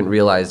don't even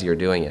realize you're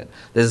doing it.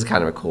 This is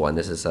kind of a cool one.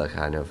 This is a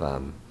kind of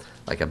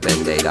like a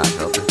Ben-Day dot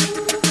filter.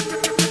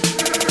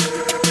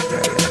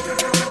 There you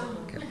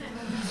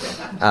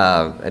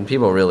go. Okay. And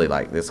people really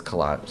like this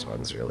collage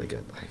one's really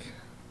good.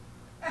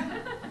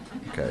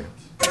 Okay.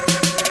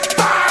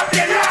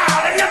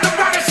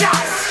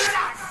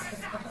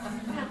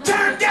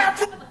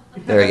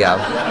 There we go.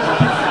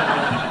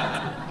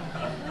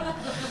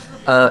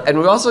 And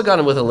we've also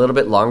gone with a little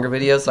bit longer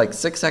videos.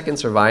 6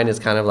 seconds for Vine is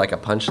kind of like a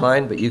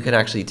punchline, but you can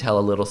actually tell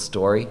a little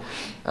story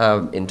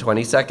in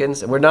 20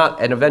 seconds. And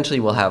eventually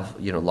we'll have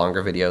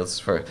longer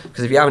videos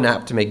because if you have an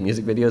app to make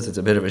music videos, it's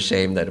a bit of a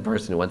shame that a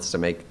person who wants to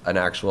make an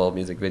actual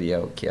music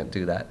video can't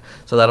do that.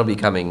 So that'll be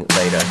coming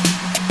later.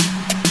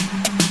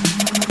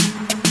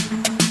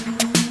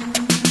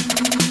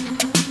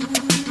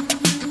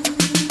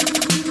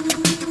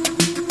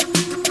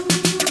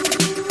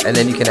 And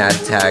then you can add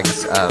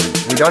tags.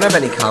 We don't have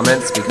any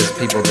comments because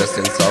people just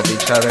insult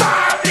each other.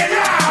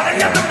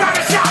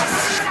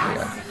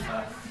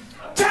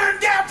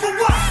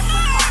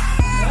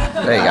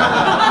 There you go.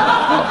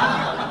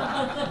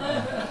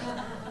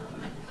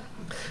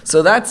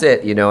 So that's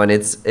it, and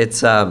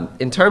it's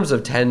in terms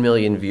of 10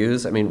 million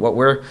views. I mean, what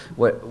we're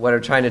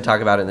trying to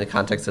talk about in the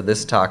context of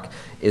this talk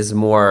is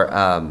more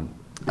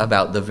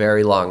about the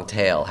very long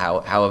tail.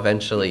 How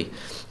eventually.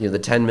 The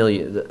 10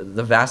 million,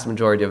 the vast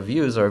majority of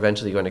views are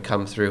eventually going to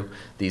come through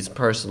these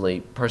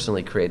personally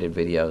created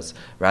videos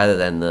rather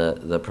than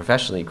the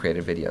professionally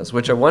created videos,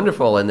 which are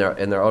wonderful in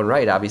their own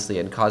right, obviously,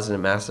 and causing a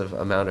massive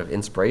amount of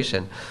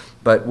inspiration.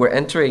 But we're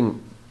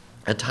entering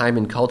a time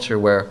in culture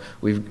where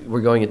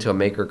we're going into a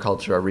maker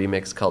culture, a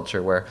remix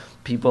culture, where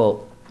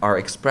people are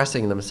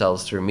expressing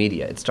themselves through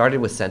media. It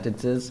started with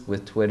sentences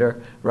with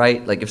Twitter,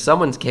 right? Like if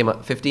someone came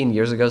up 15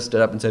 years ago,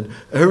 stood up and said,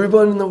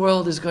 everyone in the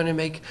world is going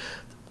to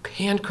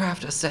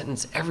handcraft a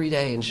sentence every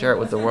day and share it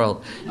with the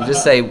world. You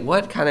just say,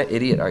 what kind of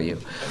idiot are you?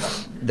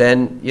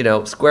 Then,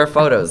 square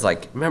photos,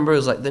 remember it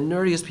was the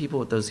nerdiest people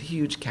with those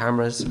huge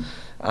cameras.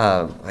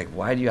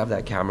 Why do you have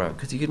that camera?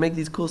 Because you could make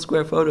these cool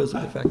square photos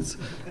with effects.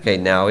 Okay,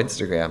 now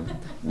Instagram.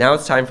 Now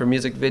it's time for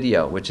music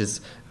video, which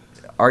is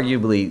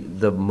arguably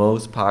the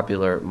most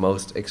popular,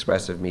 most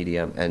expressive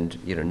medium, and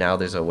now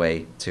there's a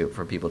way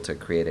for people to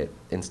create it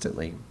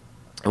instantly.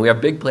 And we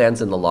have big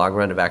plans in the long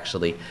run of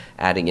actually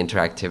adding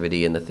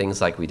interactivity and the things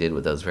like we did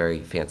with those very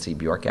fancy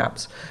Bjork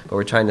apps. But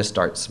we're trying to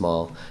start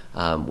small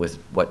with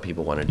what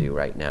people want to do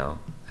right now.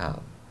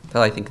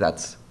 So I think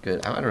that's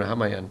good. I don't know, how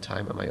am I on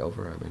time? Am I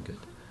over? Am I good?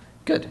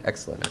 Good,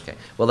 excellent. Okay.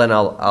 Well, then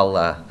I'll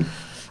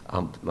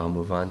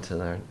move on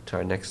to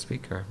our next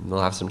speaker.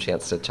 We'll have some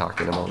chance to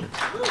talk in a moment.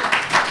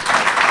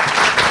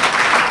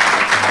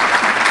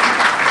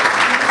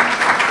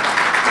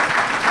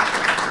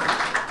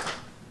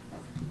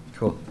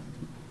 Cool.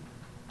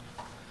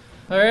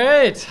 All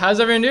right, how's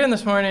everyone doing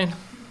this morning?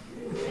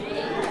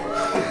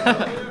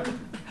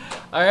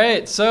 All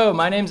right, so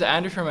my name's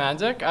Andrew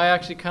Fermanzik. I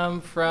actually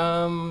come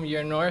from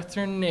your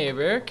northern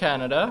neighbor,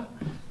 Canada.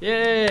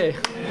 Yay!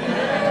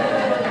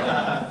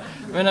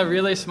 I'm in a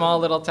really small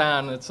little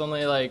town. It's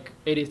only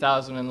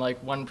 80,000 and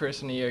one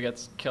person a year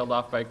gets killed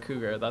off by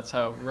cougar. That's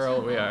how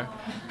rural we are.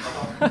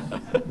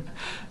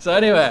 So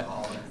anyway,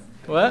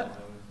 what?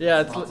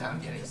 Yeah, it's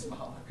getting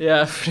smaller.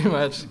 Yeah, pretty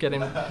much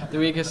getting the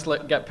weakest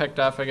get picked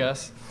off, I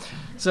guess.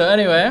 So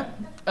anyway,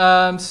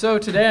 so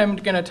today I'm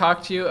going to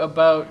talk to you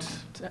about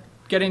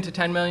getting to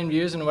 10 million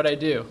views and what I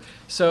do.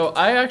 So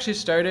I actually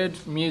started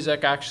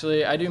music,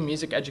 I do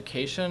music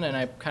education, and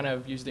I kind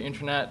of use the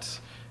internet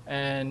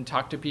and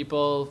talk to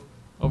people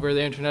over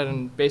the internet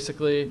and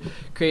basically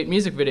create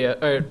music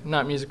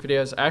not music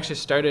videos. I actually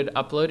started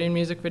uploading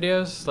music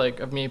videos,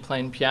 of me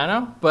playing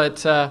piano,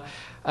 but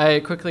I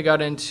quickly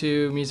got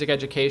into music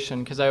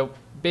education because I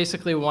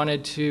basically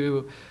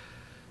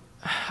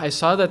I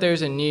saw that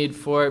there's a need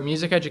for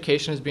music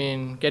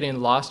education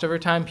getting lost over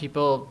time.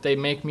 People, they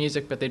make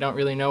music, but they don't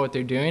really know what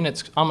they're doing.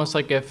 It's almost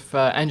like if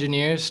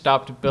engineers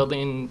stopped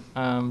building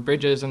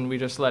bridges and we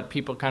just let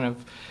people kind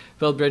of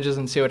build bridges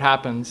and see what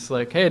happens.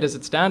 Hey, does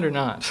it stand or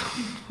not?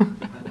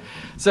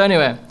 So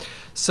anyway,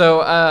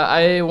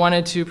 I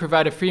wanted to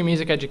provide a free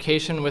music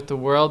education with the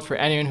world for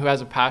anyone who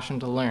has a passion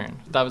to learn.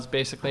 That was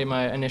basically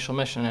my initial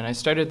mission, and I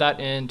started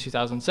that in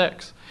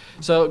 2006.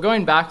 So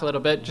going back a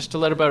little bit, just a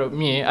little bit about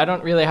me, I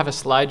don't really have a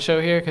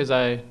slideshow here because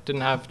I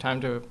didn't have time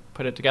to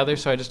put it together,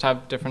 so I just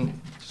have different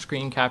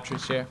screen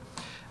captures here.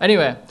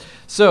 Anyway,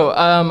 so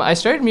I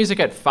started music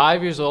at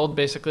 5 years old,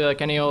 basically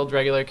like any old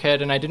regular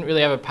kid, and I didn't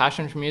really have a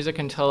passion for music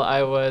until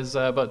I was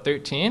about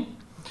 13.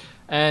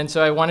 And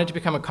so I wanted to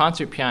become a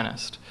concert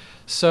pianist.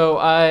 So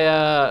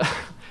I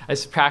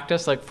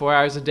practiced 4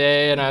 hours a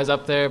day, and I was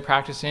up there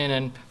practicing,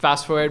 and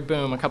fast forward,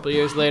 boom, a couple of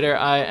years later,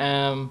 I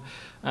am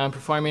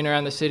performing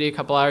around the city a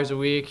couple hours a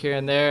week here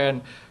and there,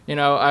 and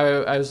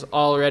I was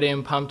already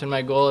pumped, and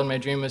my goal and my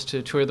dream was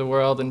to tour the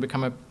world and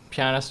become a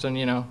pianist,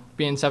 and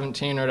being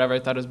 17 or whatever, I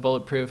thought it was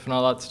bulletproof and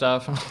all that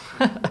stuff.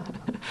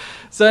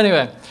 So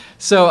anyway,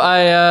 so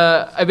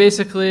I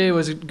basically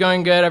was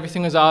going good,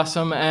 everything was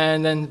awesome,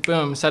 and then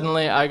boom,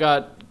 suddenly I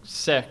got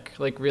sick,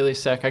 really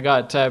sick. I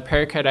got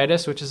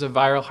pericarditis, which is a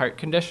viral heart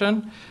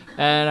condition,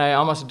 and I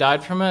almost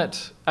died from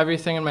it.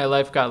 Everything in my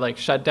life got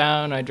shut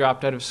down. I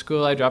dropped out of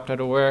school, I dropped out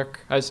of work.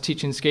 I was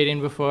teaching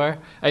skating before,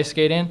 ice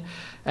skating,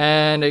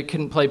 and I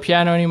couldn't play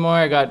piano anymore.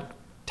 I got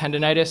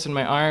tendonitis in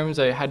my arms.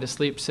 I had to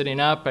sleep sitting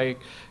up.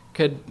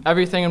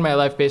 Everything in my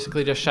life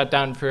basically just shut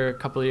down for a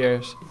couple of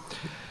years.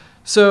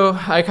 So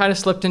I kind of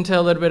slipped into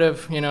a little bit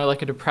of,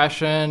 a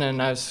depression,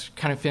 and I was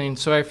kind of feeling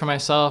sorry for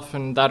myself,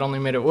 and that only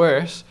made it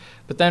worse.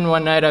 But then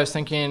one night I was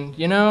thinking,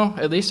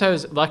 at least I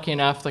was lucky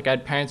enough, I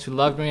had parents who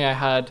loved me. I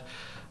had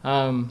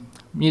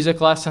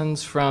music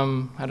lessons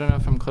from, I don't know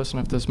if I'm close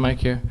enough to this mic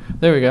here.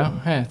 There we go.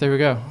 Hey, there we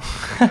go.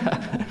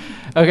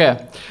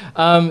 Okay.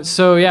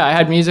 So yeah, I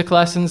had music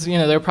lessons,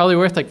 they were probably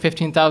worth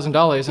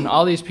 $15,000, and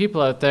all these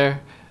people out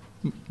there,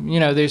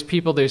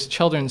 there's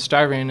children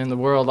starving in the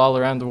world, all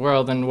around the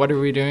world, and what are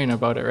we doing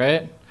about it,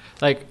 right?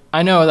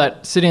 I know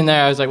that sitting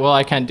there, I was well,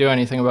 I can't do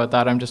anything about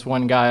that. I'm just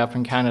one guy up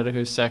in Canada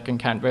who's sick and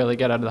can't barely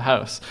get out of the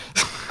house.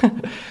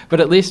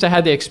 But at least I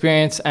had the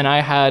experience, and I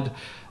had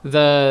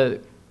the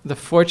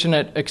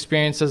fortunate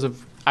experiences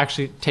of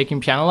actually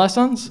taking piano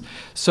lessons.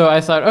 So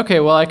I thought,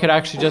 okay, well, I could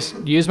actually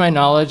just use my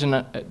knowledge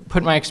and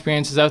put my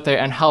experiences out there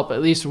and help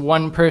at least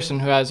one person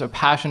who has a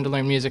passion to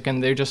learn music,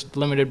 and they're just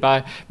limited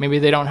by maybe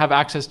they don't have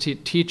access to a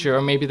teacher,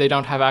 or maybe they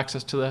don't have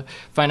access to the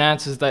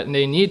finances that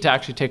they need to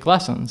actually take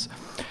lessons.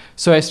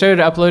 So I started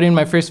uploading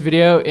my first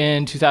video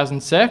in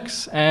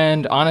 2006,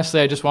 and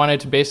honestly, I just wanted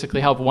to basically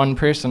help one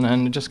person,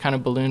 and it just kind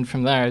of ballooned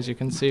from there, as you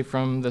can see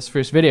from this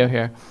first video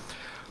here.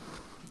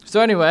 So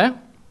anyway,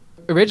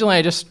 originally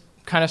I just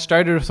kind of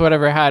started with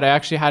whatever I had. I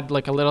actually had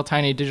like a little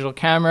tiny digital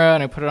camera,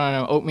 and I put it on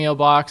an oatmeal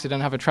box. I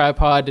didn't have a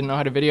tripod, didn't know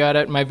how to video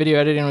edit. My video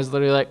editing was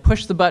literally like,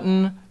 push the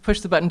button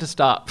to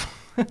stop.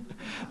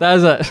 That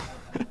was it.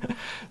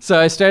 So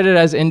I started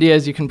as indie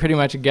as you can pretty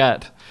much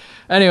get.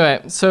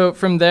 Anyway, so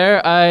from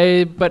there,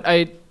 I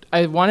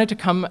wanted to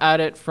come at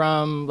it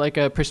from like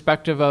a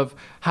perspective of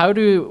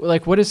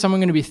what is someone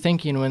going to be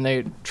thinking when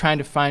they're trying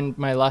to find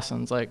my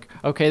lessons? Like,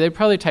 okay, they'd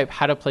probably type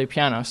how to play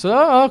piano. So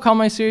I'll call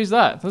my series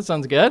that. That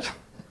sounds good.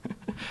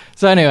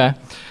 So anyway,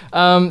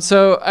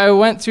 so I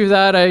went through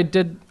that.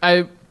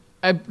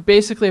 I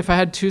basically, if I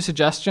had 2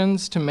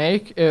 suggestions to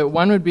make,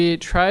 one would be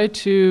try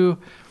to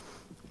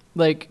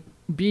like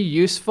be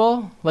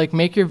useful, like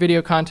make your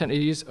video content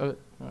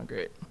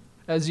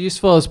as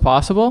useful as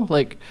possible.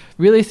 Like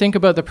really think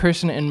about the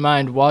person in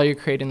mind while you're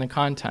creating the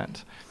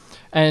content.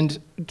 And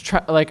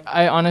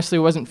I honestly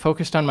wasn't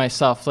focused on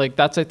myself. Like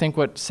that's, I think,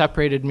 what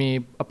separated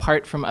me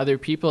apart from other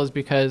people, is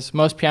because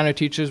most piano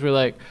teachers were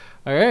like,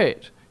 all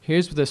right,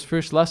 here's this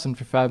first lesson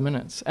for 5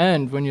 minutes.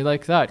 And when you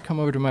like that, come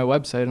over to my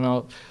website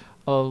and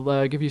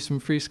I'll give you some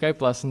free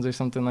Skype lessons or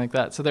something like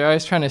that. So they're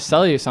always trying to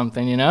sell you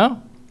something, you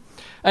know?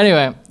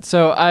 Anyway,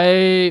 so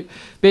I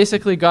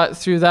basically got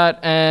through that,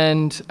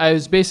 and I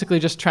was basically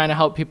just trying to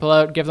help people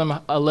out, give them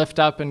a lift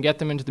up and get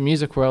them into the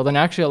music world. And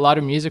actually a lot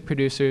of music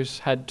producers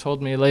had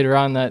told me later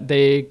on that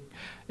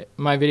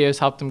my videos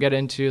helped them get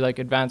into like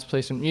advanced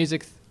placement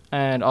music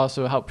and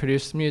also help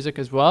produce music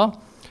as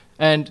well.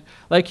 And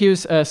like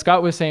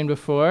Scott was saying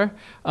before,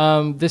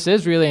 this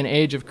is really an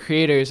age of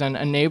creators and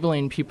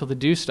enabling people to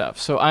do stuff.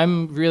 So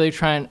I'm really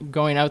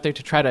going out there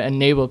to try to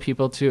enable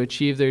people to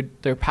achieve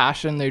their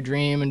passion, their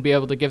dream, and be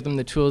able to give them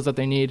the tools that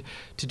they need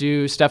to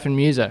do stuff in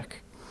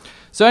music.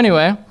 So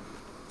anyway,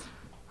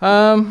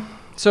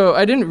 so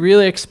I didn't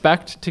really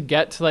expect to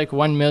get to like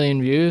 1 million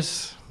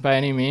views by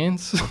any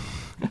means.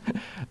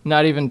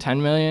 Not even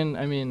 10 million.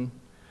 I mean,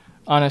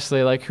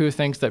 honestly, like who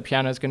thinks that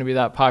piano is going to be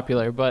that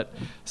popular? But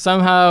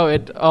somehow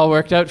it all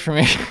worked out for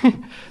me.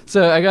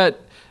 So I got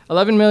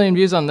 11 million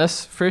views on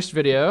this first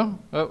video.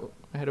 Oh,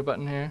 I hit a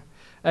button here.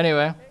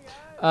 Anyway,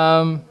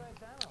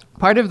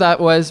 part of that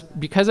was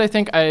because I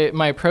think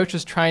my approach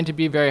was trying to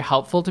be very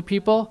helpful to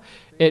people.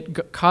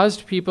 It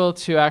caused people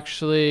to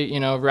actually,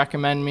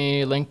 recommend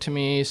me, link to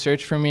me,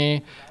 search for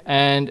me.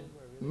 And,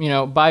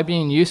 by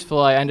being useful,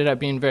 I ended up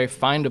being very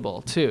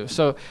findable too.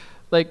 So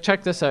like,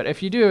 check this out.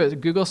 If you do a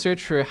Google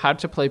search for how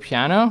to play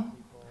piano,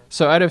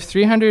 so out of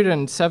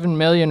 307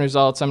 million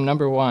results, I'm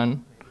number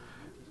 1.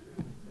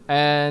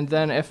 And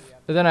then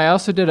I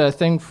also did a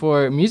thing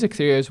for music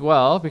theory as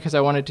well, because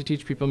I wanted to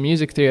teach people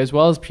music theory as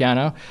well as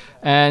piano.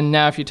 And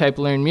now if you type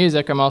learn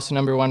music, I'm also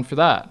number 1 for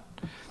that.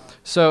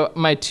 So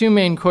my 2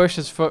 main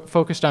courses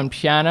focused on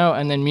piano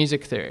and then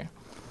music theory.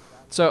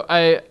 So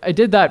I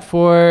did that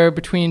for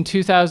between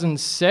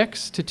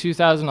 2006 to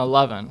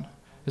 2011.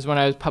 Is when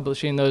I was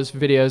publishing those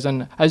videos,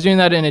 and I was doing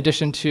that in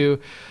addition to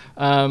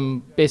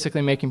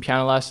basically making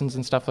piano lessons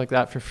and stuff like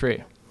that for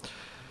free.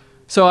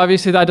 So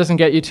obviously that doesn't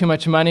get you too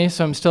much money,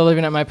 so I'm still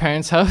living at my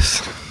parents' house.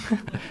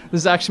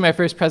 This is actually my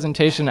first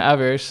presentation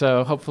ever,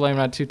 so hopefully I'm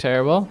not too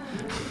terrible.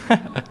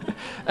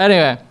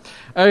 Anyway,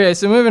 okay,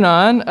 so moving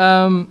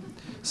on.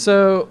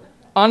 So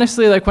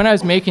honestly, like when I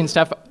was making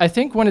stuff, I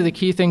think one of the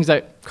key things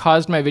that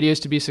caused my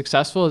videos to be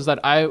successful is that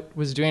I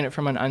was doing it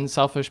from an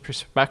unselfish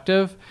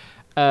perspective.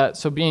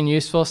 So being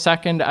useful.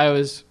 Second, I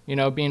was,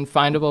 being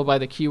findable by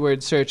the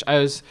keyword search. I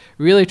was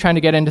really trying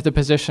to get into the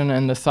position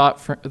and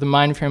the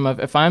mind frame of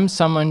if I'm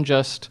someone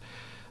just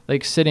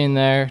like sitting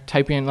there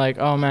typing like,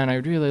 oh man,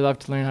 I'd really love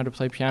to learn how to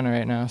play piano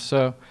right now.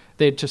 So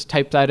they'd just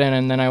type that in,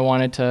 and then I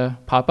wanted to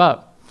pop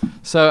up.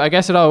 So I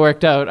guess it all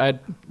worked out.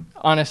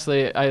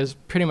 Honestly, I was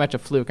pretty much a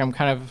fluke. I'm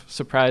kind of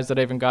surprised that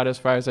I even got as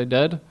far as I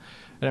did.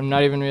 And I'm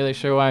not even really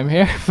sure why I'm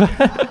here.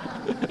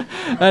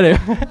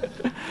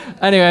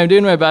 Anyway, I'm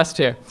doing my best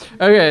here.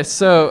 Okay,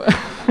 so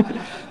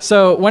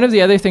one of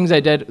the other things I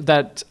did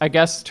that I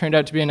guess turned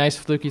out to be a nice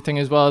fluky thing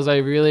as well is I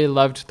really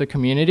loved the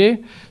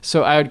community.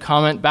 So I would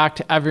comment back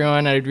to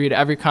everyone. I'd read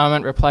every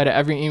comment, reply to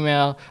every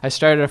email. I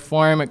started a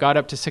forum. It got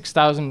up to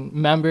 6,000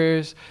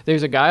 members.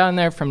 There's a guy on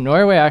there from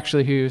Norway,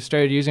 actually, who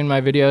started using my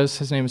videos.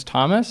 His name is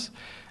Thomas.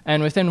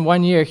 And within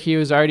 1 year, he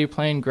was already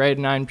playing grade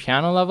 9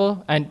 piano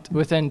level. And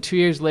within 2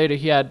 years later,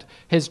 he had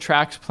his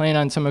tracks playing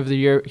on some of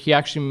the he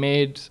actually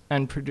made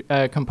and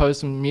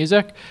composed some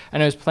music.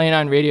 And it was playing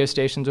on radio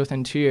stations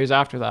within 2 years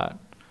after that.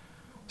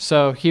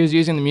 So he was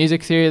using the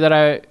music theory that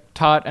I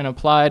taught and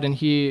applied, and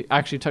he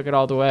actually took it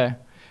all the way.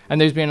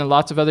 And there's been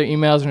lots of other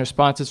emails and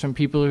responses from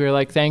people who are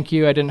like, thank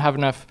you, I didn't have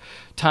enough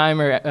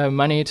time or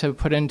money to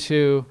put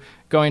into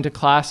going to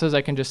classes.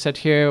 I can just sit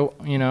here,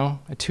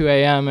 at 2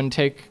 a.m. and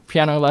take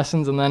piano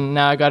lessons, and then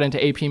now I got into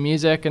AP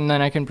music, and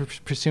then I can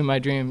pursue my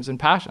dreams and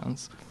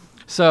passions.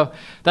 So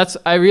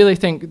I really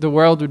think the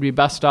world would be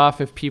best off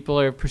if people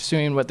are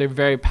pursuing what they're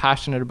very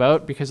passionate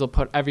about, because they'll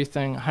put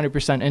everything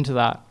 100% into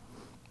that.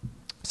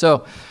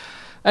 So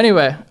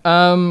anyway,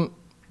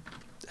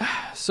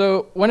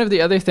 so one of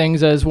the other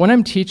things is when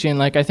I'm teaching,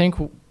 like I think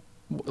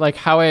like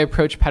how I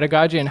approach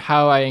pedagogy and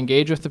how I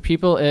engage with the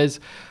people is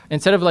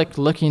instead of like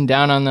looking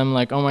down on them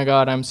like, oh my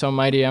God, I'm so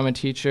mighty, I'm a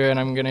teacher and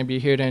I'm going to be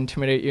here to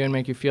intimidate you and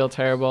make you feel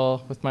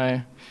terrible with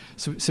my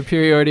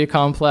superiority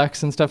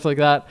complex and stuff like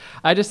that.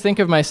 I just think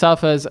of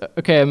myself as,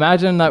 okay,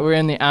 imagine that we're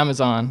in the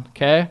Amazon,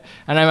 okay?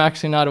 And I'm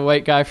actually not a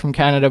white guy from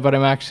Canada, but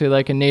I'm actually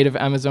like a native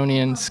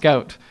Amazonian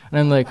scout. And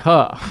I'm like,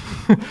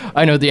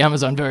 I know the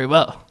Amazon very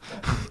well.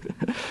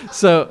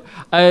 So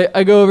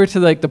I go over to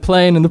like the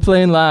plane and the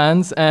plane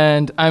lands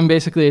and I'm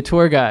basically a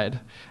tour guide.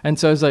 And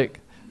so it's like,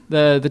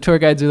 the tour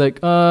guides are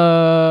like,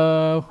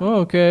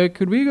 okay,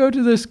 could we go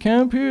to this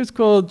camp here? It's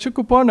called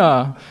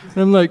Chukupana. And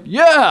I'm like,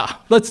 yeah,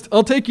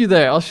 I'll take you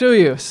there. I'll show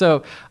you.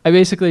 So I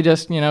basically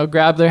just,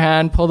 grab their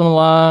hand, pull them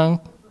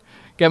along,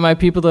 get my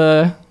people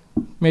to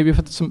maybe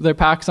put their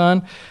packs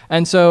on.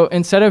 And so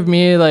instead of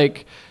me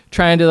like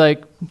trying to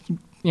like,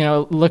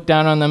 look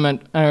down on them and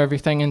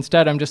everything,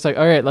 instead I'm just like,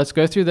 all right, let's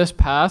go through this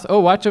path. Oh,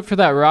 watch out for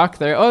that rock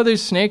there. Oh,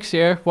 there's snakes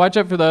here. Watch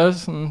out for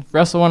those and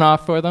wrestle one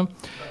off for them.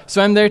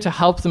 So I'm there to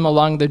help them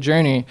along the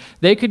journey.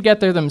 They could get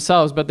there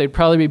themselves, but they'd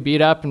probably be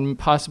beat up and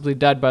possibly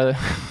dead by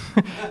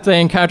if they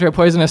encounter a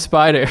poisonous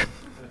spider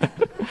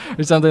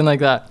or something like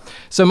that.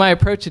 So my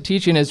approach to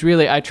teaching is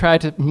really I try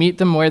to meet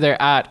them where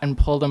they're at and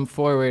pull them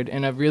forward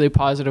in a really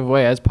positive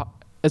way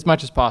as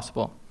much as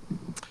possible.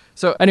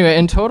 So anyway,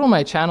 in total,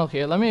 my channel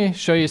here, let me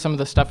show you some of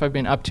the stuff I've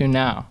been up to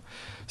now.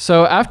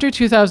 So after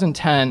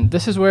 2010,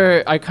 this is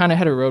where I kind of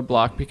hit a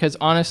roadblock because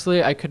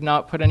honestly, I could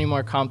not put any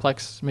more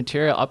complex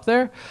material up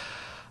there.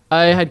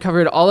 I had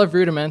covered all of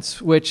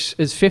Rudiments, which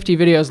is 50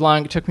 videos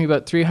long. It took me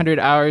about 300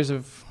 hours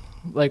of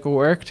like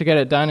work to get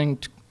it done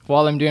and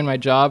while I'm doing my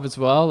job as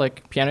well,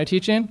 like piano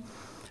teaching.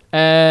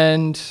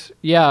 And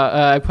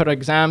yeah, I put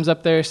exams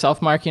up there,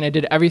 self-marking. I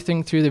did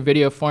everything through the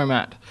video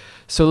format.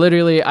 So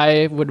literally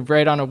I would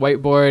write on a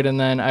whiteboard and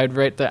then I'd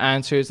write the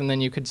answers and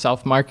then you could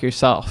self-mark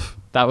yourself.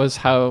 That was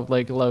how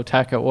like low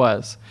tech it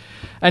was.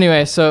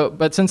 Anyway,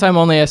 but since I'm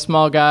only a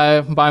small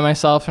guy by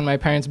myself in my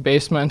parents'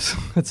 basement,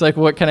 it's like,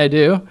 what can I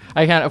do?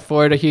 I can't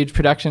afford a huge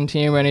production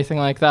team or anything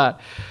like that.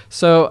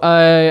 So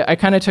I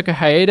kind of took a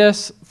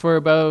hiatus for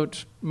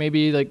about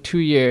maybe like 2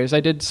 years.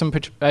 I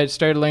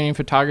started learning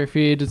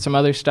photography, did some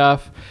other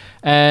stuff.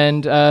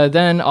 And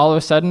then all of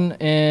a sudden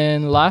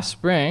in last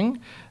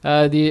spring,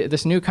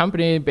 this new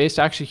company based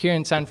actually here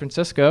in San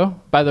Francisco,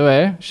 by the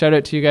way, shout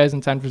out to you guys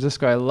in San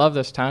Francisco. I love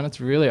this town.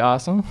 It's really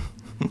awesome.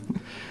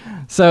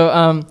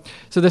 So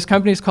this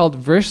company is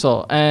called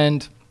Versal,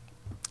 and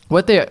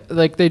what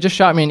they just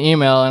shot me an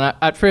email, and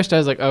at first I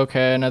was like,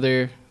 okay,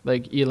 another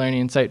like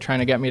e-learning site trying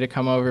to get me to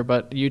come over,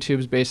 but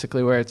YouTube's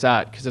basically where it's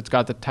at because it's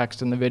got the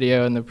text and the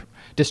video and the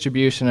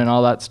distribution and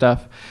all that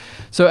stuff.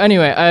 So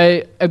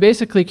anyway, I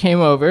basically came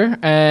over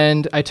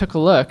and I took a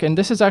look, and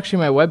this is actually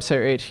my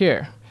website right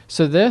here.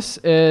 So this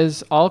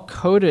is all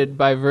coded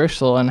by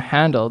Versal and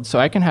handled. So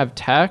I can have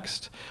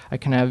text, I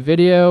can have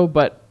video,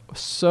 but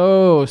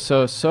so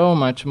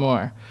much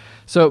more.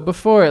 So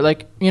before,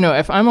 like,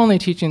 if I'm only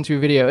teaching through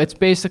video, it's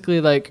basically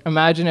like,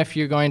 imagine if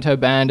you're going to a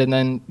band and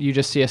then you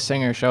just see a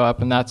singer show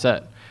up and that's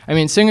it. I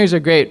mean, singers are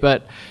great,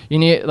 but you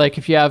need, like,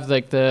 if you have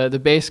like the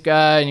bass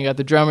guy and you got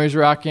the drummers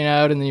rocking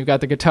out and then you've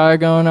got the guitar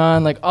going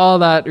on, like all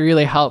that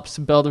really helps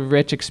build a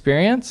rich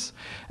experience.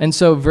 And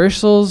so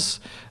Versal's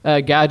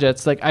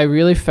gadgets, like I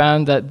really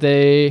found that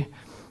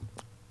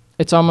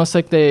it's almost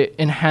like they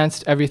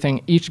enhanced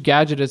everything. Each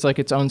gadget is like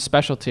its own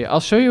specialty. I'll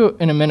show you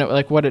in a minute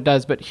like what it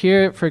does, but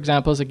here, for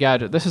example, is a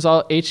gadget. This is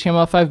all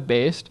HTML5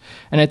 based,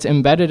 and it's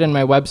embedded in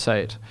my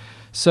website.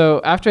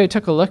 So after I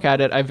took a look at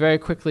it, I very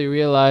quickly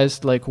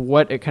realized like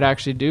what it could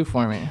actually do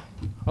for me.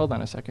 Hold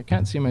on a sec, I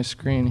can't see my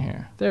screen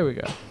here. There we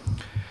go.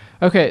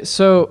 Okay,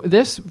 so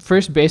this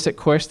first basic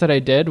course that I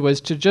did was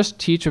to just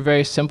teach a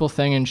very simple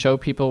thing and show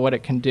people what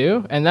it can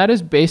do, and that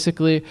is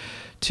basically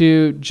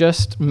to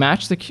just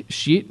match the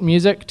sheet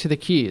music to the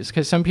keys,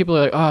 because some people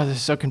are like, oh, this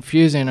is so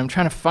confusing. I'm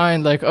trying to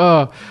find like,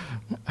 oh,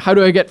 how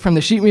do I get from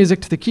the sheet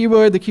music to the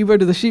keyboard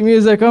to the sheet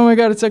music? Oh my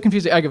God, it's so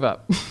confusing. I give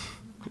up.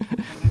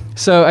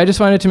 So I just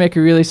wanted to make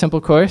a really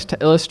simple course to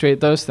illustrate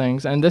those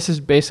things, and this is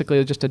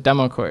basically just a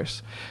demo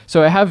course.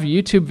 So I have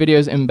YouTube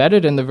videos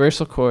embedded in the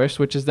Versal course,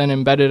 which is then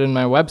embedded in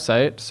my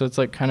website, so it's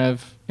like kind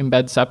of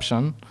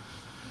embedception.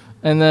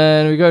 And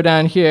then we go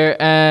down here,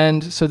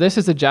 and so this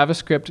is a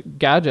JavaScript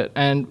gadget,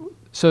 and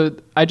so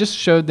I just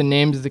showed the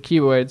names of the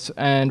keywords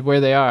and where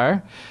they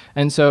are.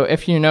 And so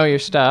if you know your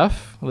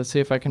stuff, let's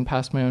see if I can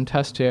pass my own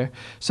test here.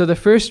 So the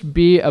first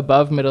B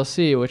above middle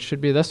C, which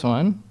should be this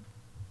one.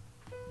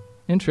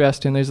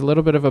 Interesting, there's a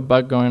little bit of a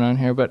bug going on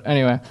here, but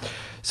anyway.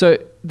 So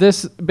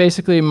this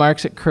basically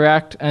marks it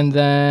correct, and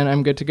then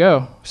I'm good to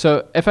go.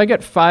 So if I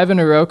get 5 in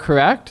a row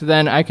correct,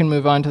 then I can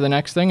move on to the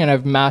next thing, and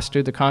I've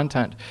mastered the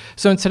content.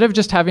 So instead of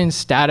just having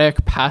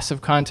static,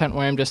 passive content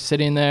where I'm just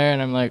sitting there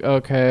and I'm like,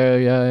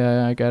 okay,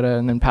 yeah, I get it,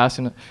 and then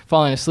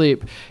falling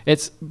asleep,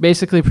 it's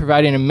basically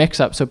providing a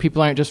mix-up so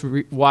people aren't just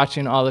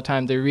watching all the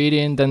time. They're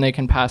reading, then they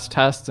can pass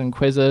tests and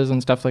quizzes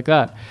and stuff like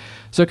that.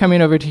 So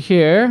coming over to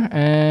here,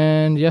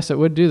 and yes, it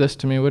would do this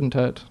to me, wouldn't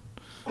it?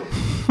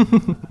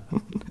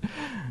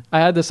 I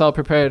had this all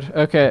prepared.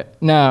 Okay,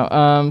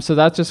 now, so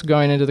that's just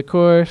going into the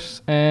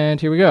course, and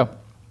here we go.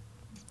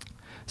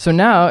 So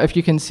now, if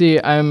you can see,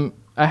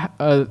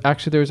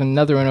 actually there's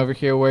another one over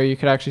here where you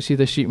could actually see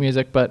the sheet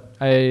music, but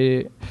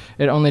it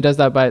only does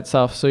that by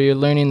itself. So you're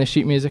learning the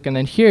sheet music, and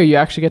then here you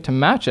actually get to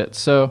match it.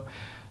 So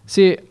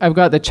see, I've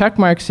got the check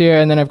marks here,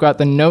 and then I've got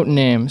the note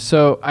name.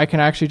 So I can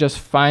actually just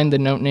find the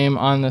note name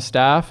on the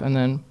staff and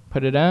then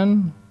put it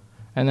in,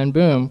 and then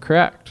boom,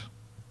 correct.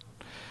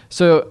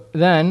 So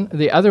then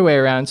the other way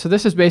around, so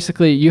this is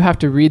basically you have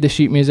to read the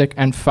sheet music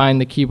and find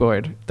the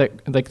keyboard,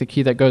 like the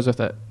key that goes with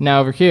it.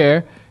 Now over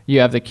here, you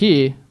have the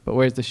key, but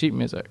where's the sheet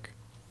music?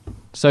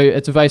 So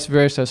it's vice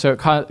versa. So it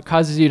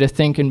causes you to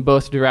think in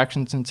both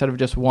directions instead of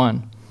just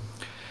one.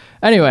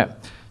 Anyway,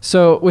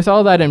 so with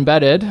all that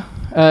embedded,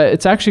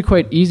 it's actually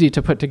quite easy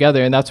to put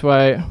together, and that's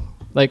why,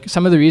 like,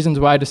 some of the reasons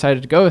why I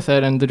decided to go with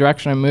it and the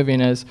direction I'm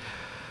moving is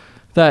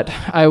that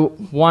I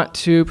want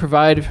to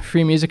provide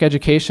free music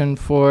education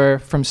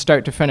from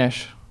start to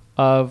finish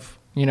of,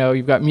 you know,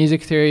 you've got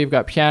music theory, you've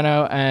got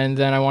piano, and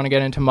then I want to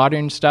get into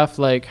modern stuff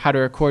like how to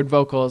record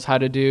vocals, how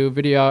to do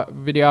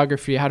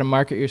videography, how to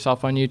market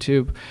yourself on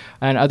YouTube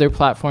and other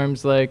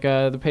platforms like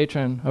the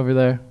Patreon over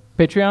there.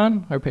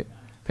 Patreon? Or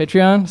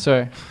Patreon?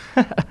 Sorry.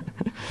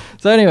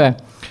 So anyway,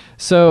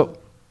 so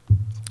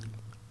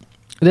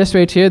this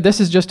right here, this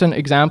is just an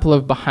example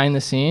of behind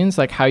the scenes,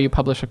 like how you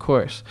publish a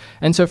course.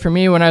 And so for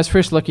me, when I was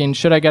first looking,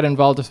 should I get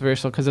involved with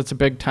Versal, because it's a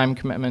big time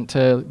commitment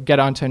to get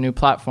onto a new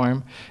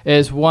platform,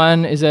 is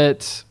one, is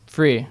it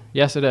free?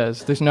 Yes, it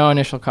is. There's no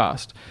initial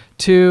cost.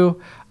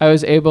 Two, I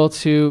was able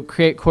to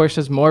create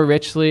courses more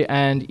richly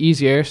and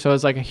easier, so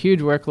it's like a huge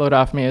workload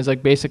off me. It's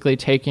like basically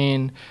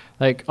taking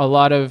like a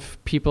lot of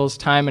people's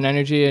time and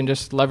energy and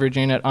just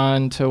leveraging it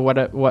on to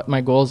what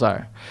my goals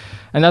are.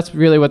 And that's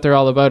really what they're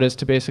all about, is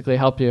to basically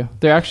help you.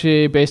 They're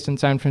actually based in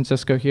San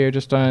Francisco here,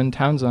 just on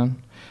Townsend.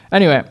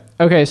 Anyway,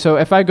 okay, so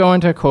if I go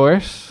into a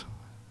course,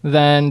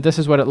 then this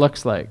is what it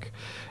looks like.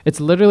 It's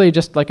literally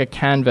just like a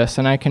canvas,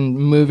 and I can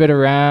move it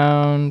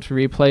around,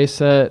 replace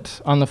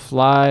it on the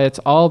fly. It's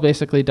all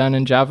basically done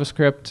in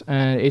JavaScript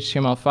and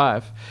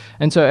HTML5.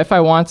 And so if I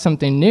want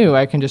something new,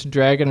 I can just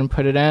drag it and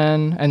put it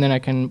in, and then I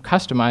can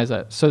customize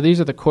it. So these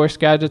are the course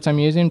gadgets I'm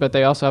using, but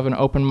they also have an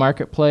open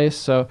marketplace.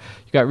 So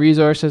you got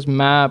resources,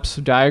 maps,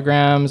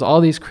 diagrams, all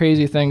these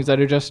crazy things that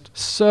are just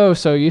so,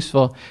 so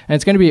useful. And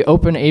it's going to be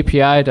open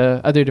API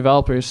to other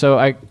developers. So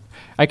I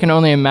can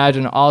only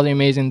imagine all the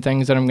amazing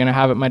things that I'm going to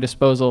have at my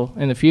disposal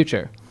in the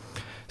future.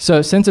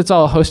 So since it's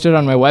all hosted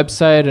on my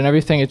website and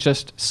everything, it's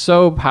just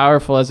so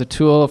powerful as a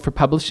tool for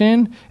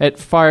publishing. It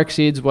far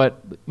exceeds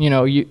what, you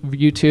know,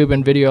 YouTube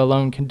and video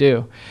alone can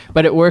do.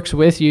 But it works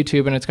with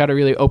YouTube, and it's got a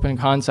really open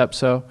concept.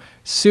 So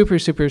super,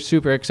 super,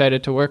 super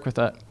excited to work with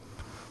it.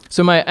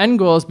 So my end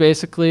goals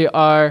basically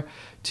are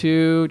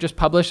to just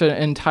publish an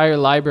entire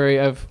library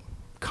of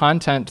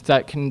content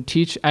that can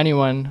teach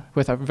anyone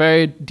with a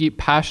very deep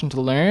passion to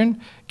learn,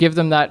 give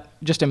them that,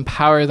 just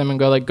empower them and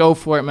go like, go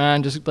for it,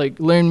 man. Just like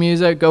learn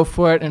music, go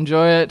for it,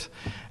 enjoy it.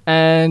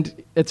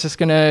 And it's just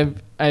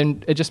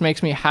and it just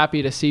makes me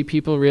happy to see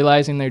people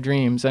realizing their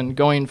dreams and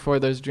going for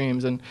those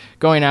dreams and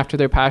going after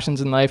their passions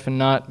in life and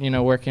not, you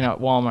know, working at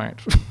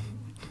Walmart.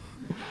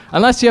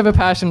 Unless you have a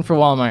passion for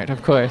Walmart,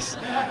 of course.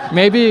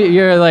 Maybe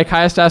your like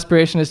highest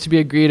aspiration is to be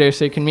a greeter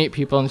so you can meet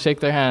people and shake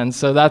their hands.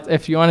 So that,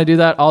 if you want to do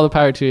that, all the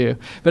power to you.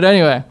 But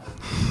anyway.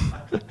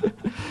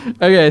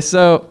 Okay,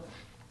 so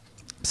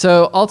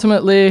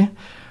ultimately,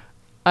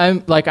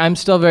 I'm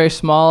still very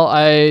small.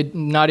 I'm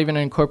not even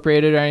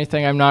incorporated or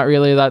anything. I'm not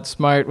really that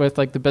smart with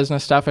like the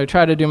business stuff. I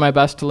try to do my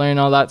best to learn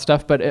all that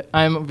stuff, but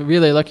I'm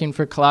really looking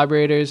for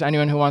collaborators,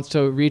 anyone who wants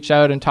to reach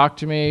out and talk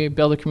to me,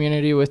 build a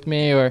community with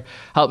me, or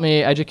help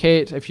me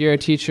educate. If you're a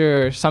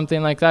teacher or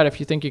something like that, if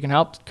you think you can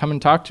help, come and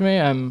talk to me.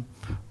 I'm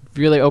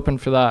really open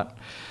for that.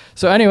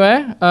 So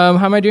anyway, how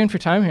am I doing for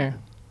time here?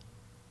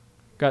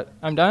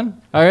 I'm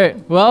done? All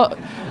right. Well,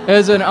 it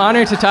was an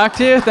honor to talk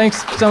to you.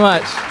 Thanks so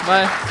much.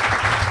 Bye.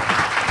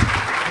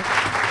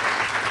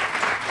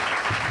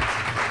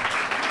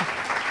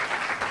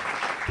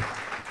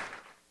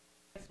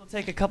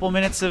 Take a couple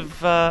minutes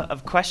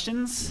of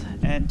questions.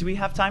 And do we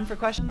have time for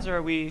questions, or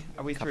are we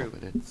through?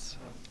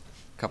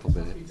 Couple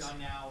minutes.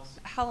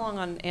 How long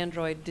on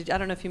Android? I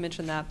don't know if you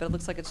mentioned that, but it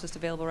looks like it's just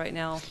available right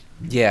now.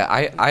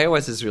 Yeah,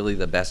 iOS is really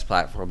the best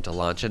platform to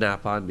launch an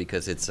app on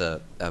because it's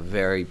a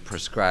very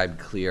prescribed,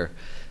 clear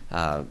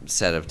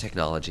set of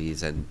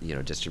technologies and, you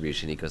know,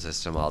 distribution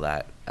ecosystem, all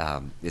that.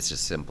 It's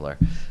just simpler.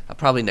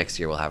 Probably next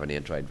year we'll have an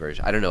Android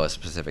version. I don't know a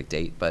specific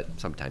date, but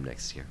sometime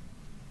next year.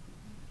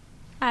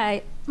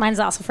 Hi, mine's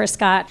also for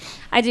Scott.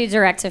 I do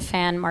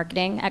direct-to-fan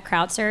marketing at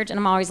CrowdSurge, and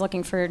I'm always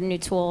looking for new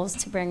tools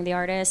to bring the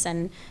artists,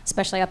 and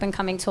especially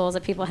up-and-coming tools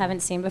that people haven't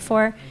seen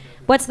before.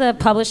 What's the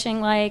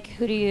publishing like?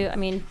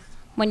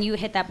 When you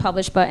hit that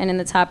publish button in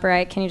the top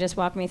right, can you just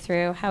walk me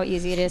through how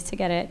easy it is to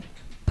get it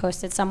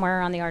posted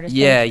somewhere on the artist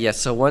page? Yeah.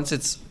 So once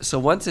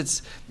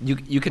it's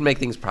you can make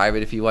things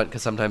private if you want,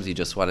 because sometimes you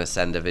just want to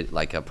send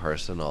like a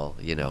personal,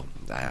 you know,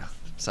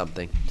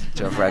 something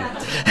to a friend.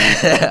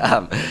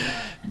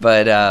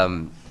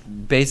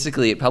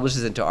 basically, it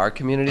publishes into our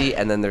community,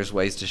 and then there's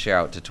ways to share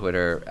out to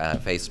Twitter,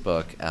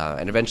 Facebook,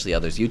 and eventually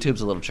others.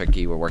 YouTube's a little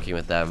tricky. We're working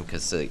with them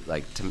because,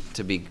 like,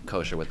 to be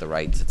kosher with the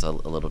rights, it's a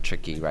little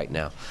tricky right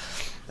now.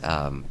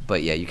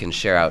 But yeah, you can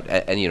share out,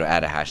 and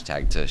add a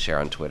hashtag to share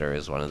on Twitter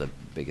is one of the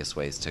biggest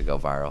ways to go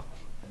viral.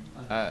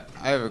 I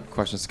have a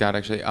question, Scott,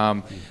 actually.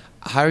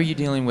 How are you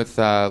dealing with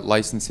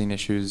licensing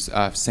issues,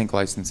 sync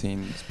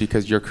licensing,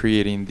 because you're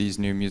creating these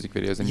new music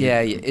videos? And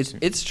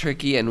it's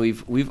tricky, and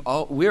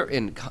we're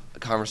in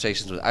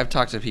conversations with. I've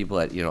talked to people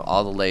at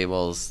all the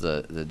labels,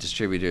 the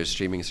distributors,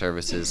 streaming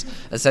services.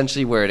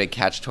 Essentially, we're at a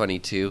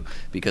catch-22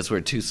 because we're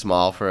too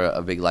small for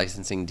a big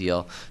licensing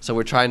deal. So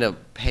we're trying to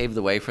pave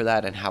the way for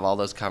that and have all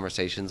those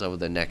conversations over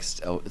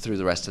through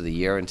the rest of the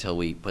year until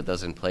we put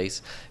those in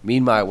place.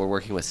 Meanwhile, we're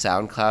working with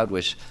SoundCloud,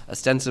 which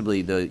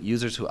ostensibly the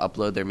users who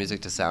upload their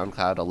music to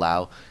SoundCloud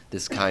allow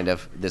this kind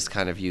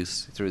of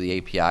use through the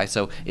API.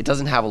 So it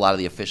doesn't have a lot of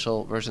the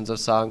official versions of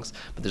songs,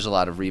 but there's a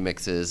lot of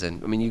remixes.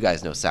 And I mean, you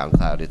guys know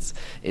SoundCloud. It's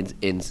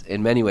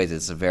in many ways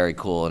it's a very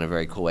cool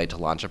way to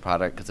launch a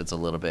product because it's a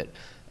little bit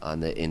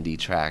on the indie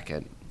track,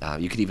 and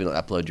you could even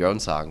upload your own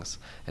songs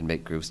and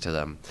make grooves to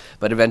them.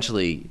 But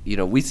eventually,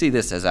 we see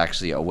this as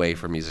actually a way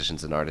for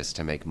musicians and artists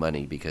to make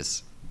money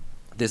because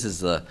this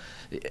is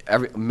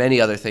many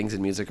other things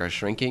in music are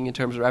shrinking in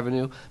terms of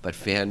revenue, but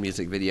fan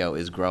music video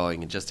is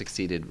growing and just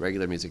exceeded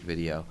regular music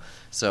video.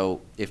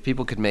 So if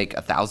people could make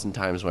 1,000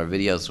 times more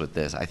videos with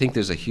this, I think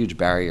there's a huge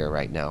barrier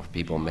right now for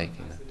people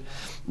making it.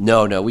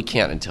 No, we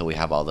can't until we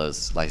have all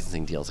those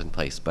licensing deals in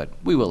place, but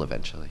we will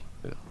eventually.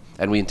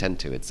 And we intend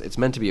to. It's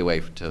meant to be a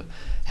way to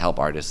help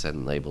artists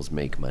and labels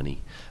make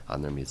money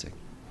on their music.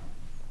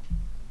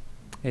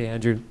 Hey,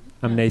 Andrew.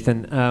 I'm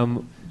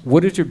Nathan.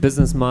 What is your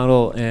business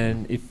model,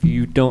 and if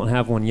you don't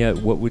have one yet,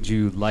 what would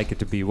you like it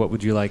to be? What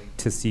would you like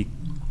to see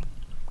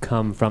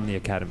come from the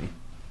Academy?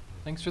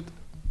 Thanks for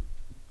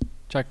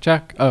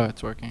check. Oh,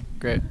 it's working.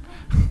 Great.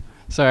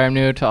 Sorry, I'm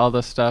new to all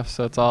this stuff,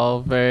 so it's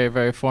all very,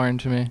 very foreign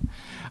to me.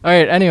 All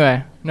right,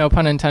 anyway, no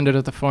pun intended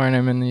with the foreign.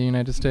 I'm in the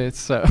United States,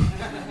 so.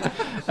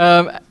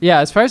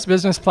 As far as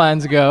business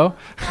plans go,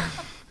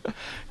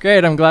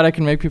 great, I'm glad I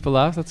can make people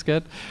laugh, that's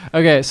good.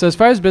 Okay, so as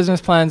far as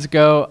business plans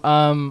go,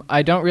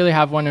 I don't really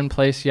have one in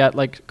place yet,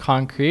 like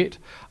concrete.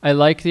 I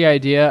like the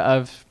idea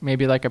of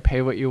maybe like a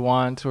pay what you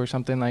want or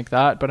something like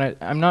that, but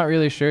I'm not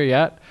really sure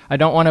yet. I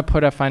don't want to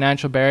put a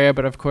financial barrier,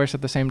 but of course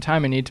at the same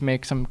time I need to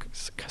make some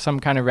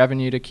kind of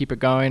revenue to keep it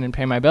going and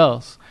pay my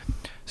bills.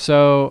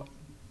 So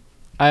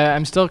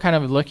I'm still kind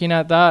of looking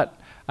at that.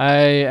 I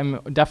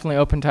am definitely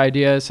open to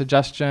ideas,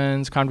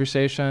 suggestions,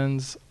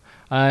 conversations.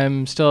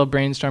 I'm still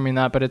brainstorming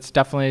that, but it's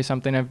definitely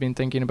something I've been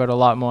thinking about a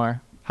lot more.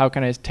 How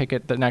can I take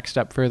it the next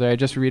step further? I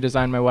just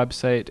redesigned my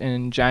website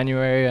in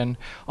January, and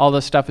all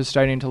this stuff is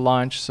starting to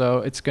launch, so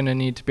it's going to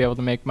need to be able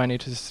to make money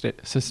to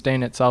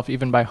sustain itself,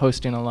 even by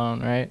hosting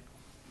alone, right?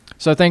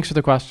 So thanks for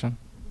the question.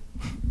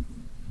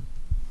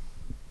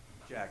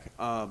 Jack,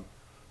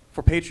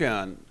 for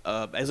Patreon,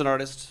 as an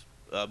artist,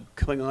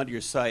 coming onto your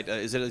site,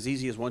 is it as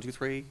easy as 1, 2,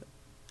 3?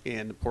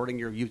 And porting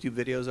your YouTube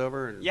videos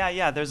over? And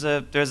Yeah. There's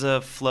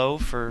a flow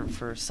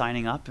for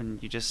signing up,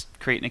 and you just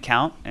create an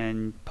account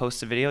and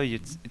post a video.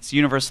 It's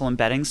universal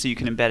embedding, so you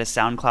can embed a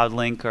SoundCloud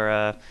link or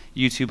a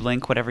YouTube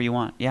link, whatever you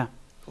want. Yeah.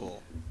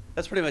 Cool.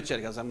 That's pretty much it,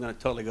 because I'm going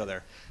to totally go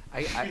there.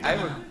 I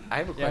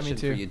have a question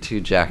for you too,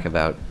 Jack,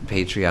 about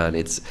Patreon.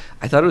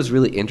 I thought it was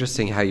really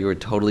interesting how you were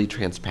totally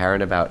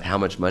transparent about how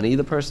much money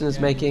the person is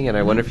making, and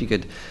I wonder if you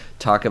could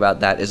talk about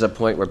that. Is a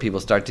point where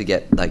people start to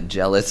get like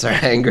jealous or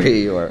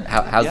angry, or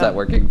how's that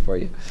working for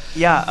you?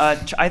 Yeah,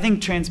 I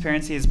think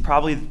transparency is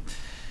probably,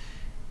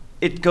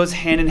 it goes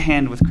hand in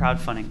hand with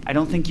crowdfunding. I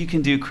don't think you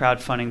can do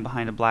crowdfunding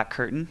behind a black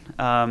curtain.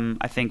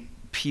 I think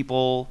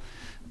people,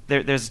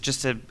 there's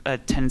just a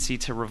tendency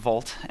to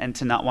revolt and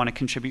to not want to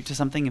contribute to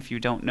something if you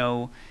don't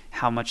know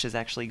how much is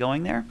actually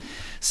going there.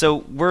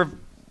 So we're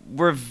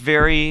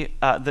very,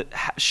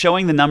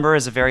 showing the number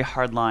is a very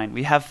hard line.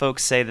 We have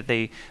folks say that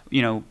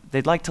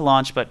they'd like to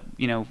launch, but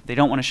they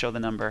don't want to show the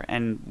number,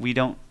 and we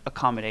don't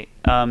accommodate.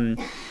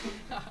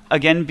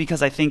 Again,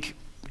 because I think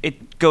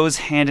it goes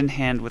hand in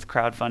hand with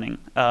crowdfunding.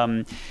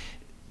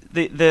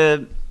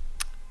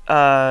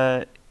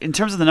 In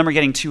terms of the number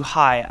getting too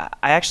high,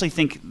 I actually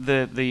think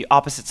the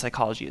opposite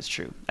psychology is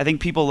true. I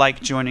think people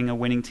like joining a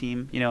winning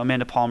team.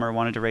 Amanda Palmer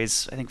wanted to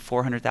raise, I think,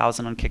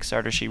 $400,000 on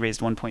Kickstarter. She raised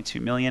 $1.2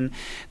 million.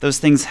 Those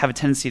things have a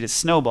tendency to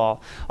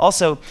snowball.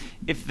 Also,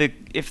 if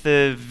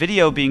the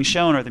video being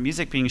shown or the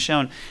music being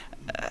shown,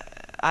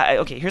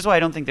 okay, here's why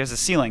I don't think there's a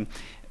ceiling.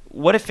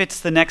 What if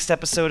it's the next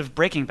episode of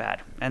Breaking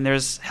Bad, and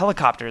there's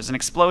helicopters and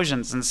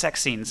explosions and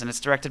sex scenes, and it's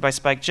directed by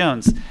Spike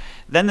Jonze?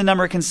 Then the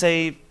number can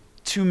say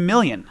 2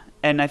 million.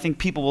 And I think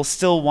people will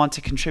still want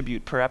to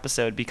contribute per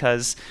episode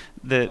because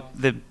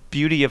the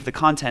beauty of the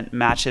content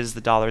matches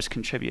the dollars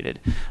contributed.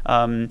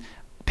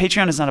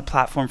 Patreon is not a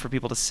platform for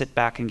people to sit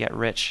back and get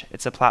rich.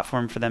 It's a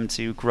platform for them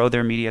to grow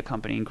their media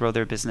company and grow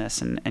their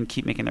business and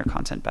keep making their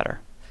content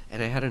better.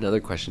 And I had another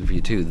question for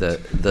you too.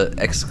 The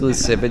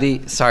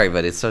exclusivity. Sorry,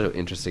 but it's so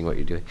interesting what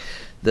you're doing.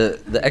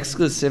 The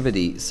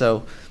exclusivity.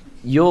 So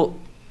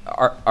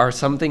are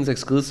some things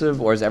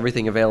exclusive, or is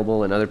everything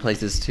available in other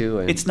places too?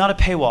 And It's not a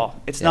paywall.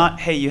 It's Yeah. not,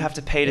 hey, you have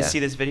to pay to Yeah. see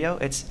this video.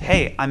 It's,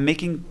 hey, I'm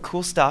making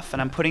cool stuff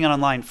and I'm putting it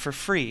online for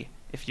free.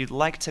 If you'd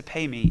like to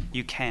pay me,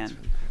 you can.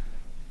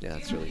 Yeah,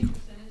 that's really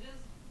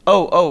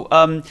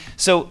cool.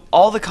 So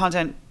all the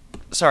content,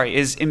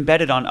 is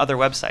embedded on other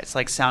websites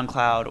like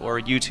SoundCloud or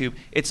YouTube.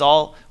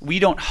 We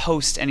don't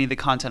host any of the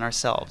content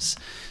ourselves.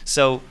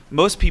 So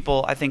most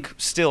people, I think,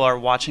 still are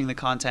watching the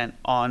content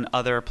on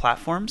other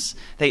platforms.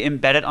 They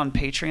embed it on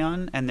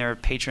Patreon, and their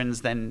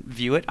patrons then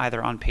view it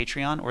either on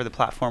Patreon or the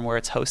platform where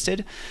it's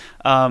hosted.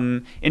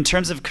 In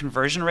terms of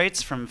conversion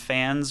rates from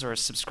fans or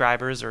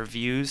subscribers or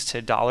views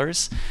to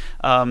dollars,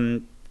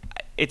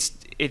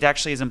 it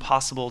actually is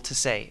impossible to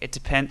say.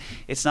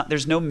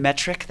 There's no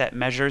metric that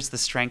measures the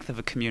strength of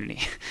a community.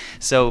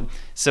 So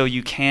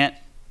you can't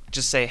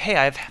just say, hey,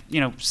 I have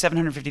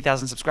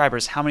 750,000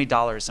 subscribers. How many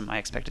dollars am I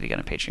expected to get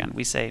on Patreon?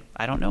 We say,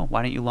 I don't know.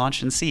 Why don't you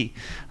launch and see?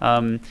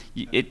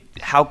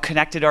 How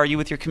connected are you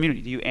with your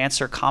community? Do you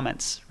answer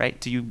comments, right?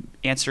 Do you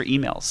answer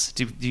emails?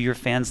 Do your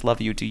fans love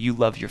you? Do you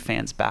love your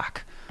fans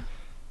back?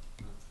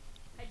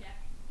 Hi, Jack.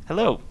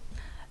 Hello.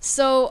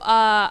 So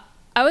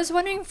I was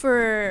wondering,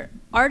 for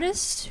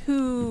artists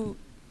who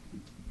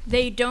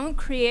they don't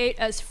create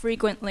as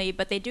frequently,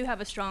 but they do have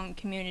a strong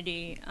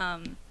community,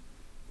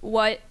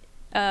 what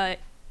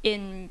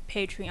in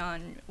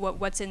Patreon,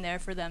 what's in there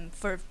for them,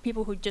 for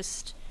people who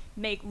just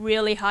make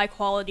really high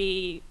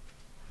quality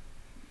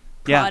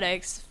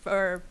products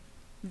for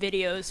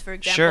videos, for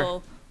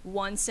example,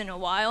 once in a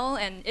while,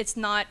 and it's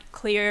not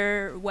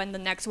clear when the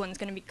next one's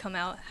going to come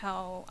out,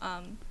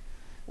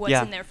 what's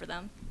in there for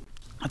them?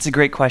 That's a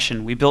great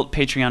question. We built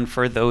Patreon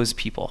for those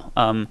people.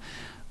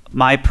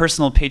 My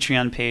personal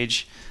Patreon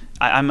page,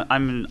 I'm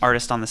an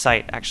artist on the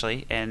site,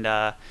 actually, and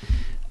I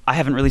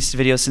haven't released a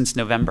video since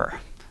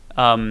November.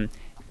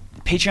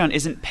 Patreon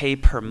isn't pay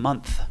per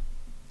month.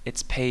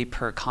 It's pay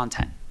per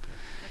content.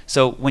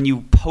 So when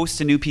you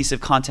post a new piece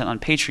of content on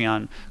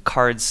Patreon,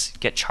 cards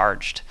get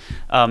charged.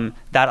 That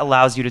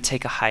allows you to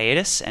take a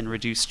hiatus and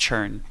reduce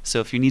churn. So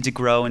if you need to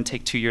grow and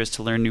take 2 years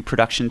to learn new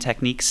production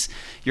techniques,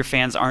 your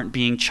fans aren't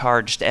being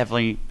charged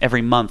every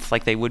month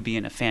like they would be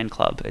in a fan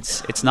club.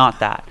 It's not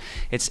that.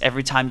 It's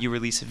every time you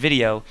release a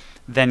video,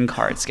 then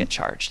cards get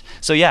charged.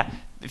 So yeah,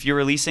 if you're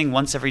releasing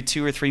once every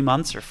 2 or 3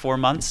 months or 4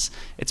 months,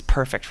 it's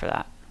perfect for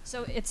that.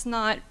 So it's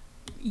not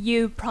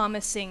you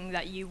promising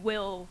that you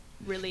will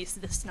release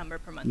this number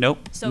per month.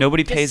 Nope. So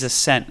Nobody pays a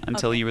cent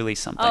until okay. you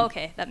release something. Oh,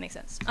 okay, that makes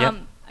sense. Yep.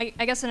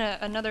 I guess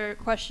another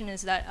question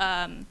is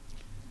that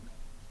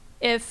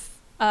if,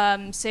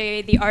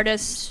 say, the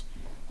artist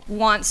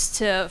wants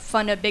to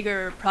fund a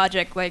bigger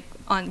project, like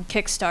on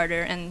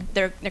Kickstarter, and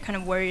they're kind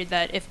of worried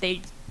that if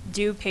they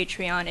do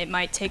Patreon, it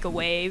might take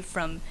away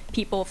from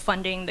people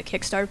funding the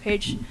Kickstarter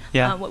page.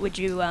 Yeah. What would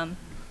you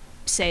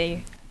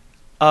say?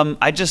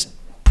 I just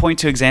point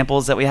to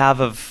examples that we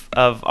have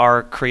of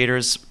our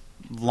creators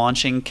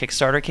launching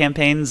Kickstarter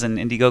campaigns and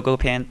Indiegogo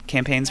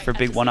campaigns for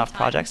big one-off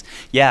projects.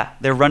 Yeah,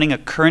 they're running a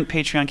current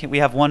Patreon campaign. We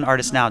have one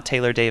artist now,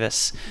 Taylor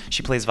Davis.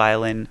 She plays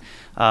violin,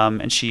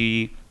 and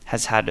she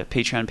has had a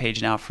Patreon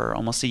page now for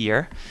almost a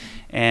year.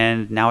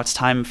 And now it's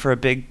time for a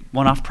big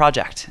one-off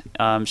project.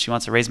 She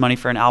wants to raise money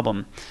for an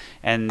album.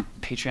 And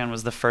Patreon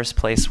was the first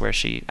place where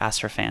she asked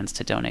her fans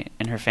to donate,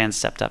 and her fans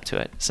stepped up to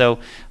it. So,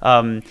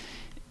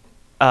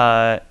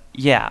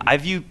 yeah, I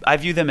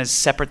view them as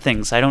separate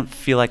things. I don't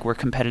feel like we're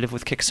competitive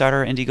with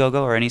Kickstarter,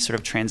 Indiegogo, or any sort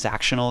of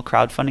transactional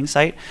crowdfunding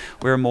site.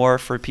 We're more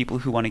for people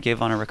who want to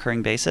give on a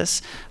recurring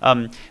basis.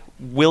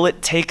 Will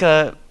it take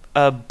a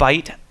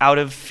bite out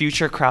of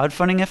future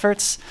crowdfunding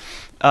efforts?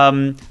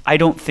 I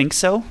don't think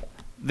so.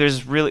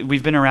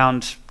 We've been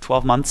around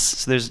 12 months,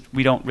 so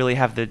we don't really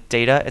have the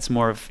data. It's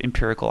more of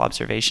empirical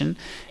observation.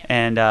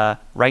 And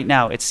right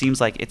now, it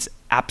seems like it's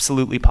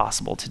absolutely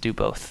possible to do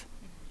both.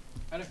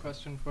 I had a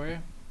question for you.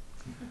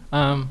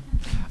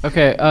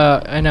 Okay,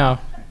 I know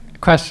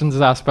questions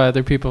asked by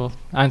other people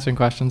answering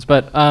questions,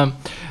 but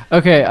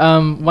okay,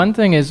 one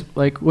thing is,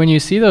 like, when you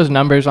see those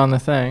numbers on the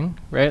thing,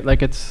 right,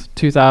 like it's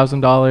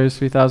 $2,000,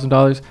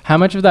 $3,000, how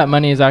much of that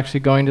money is actually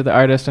going to the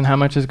artist, and how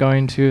much is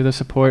going to the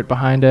support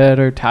behind it,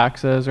 or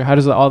taxes, or how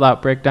does all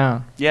that break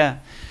down? Yeah,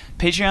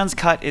 Patreon's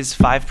cut is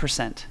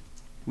 5%.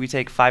 We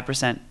take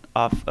 5%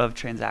 off of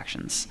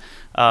transactions.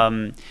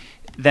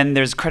 Then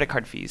there's credit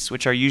card fees,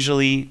 which are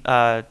usually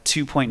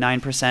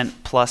 2.9%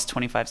 plus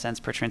 25 cents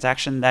per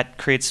transaction. That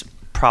creates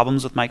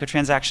problems with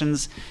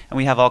microtransactions, and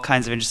we have all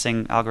kinds of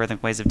interesting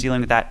algorithmic ways of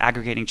dealing with that,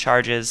 aggregating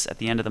charges at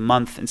the end of the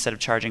month instead of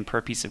charging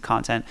per piece of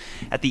content.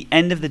 At the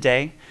end of the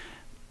day,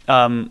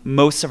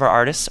 most of our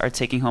artists are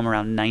taking home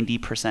around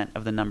 90%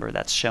 of the number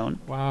that's shown.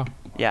 Wow.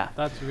 Yeah.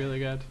 That's really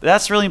good.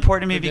 That's really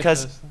important to me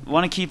Ridiculous. because I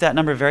want to keep that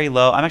number very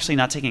low. I'm actually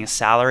not taking a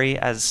salary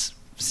as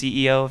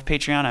CEO of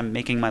Patreon. I'm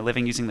making my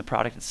living using the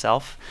product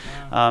itself.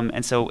 Wow.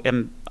 And so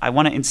I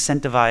want to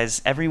incentivize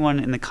everyone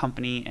in the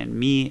company and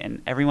me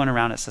and everyone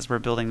around us as we're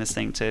building this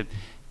thing to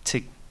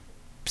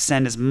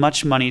send as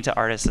much money to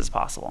artists as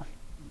possible.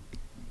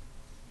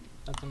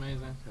 That's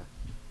amazing.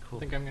 Cool.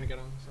 I think I'm going to get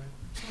on the site.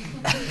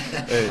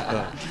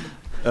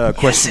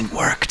 Question, Yes, it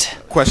worked.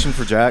 Question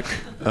for Jack.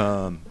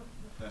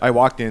 I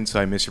walked in, so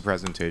I missed your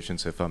presentation.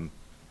 So if I'm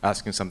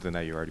asking something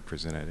that you already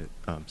presented,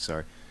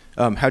 sorry.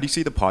 How do you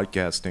see the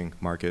podcasting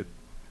market?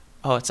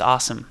 Oh, it's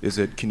awesome.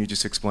 Can you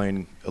just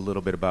explain a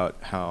little bit about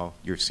how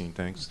you're seeing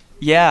things?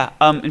 Yeah.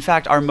 In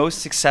fact, our most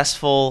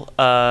successful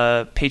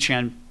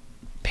Patreon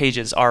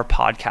pages are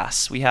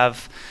podcasts. We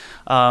have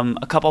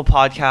a couple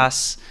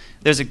podcasts.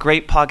 There's a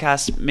great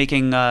podcast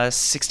making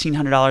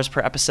 $1,600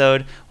 per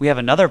episode. We have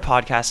another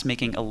podcast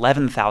making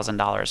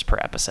 $11,000 per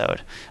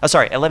episode.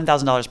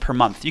 $11,000 per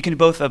month. You can do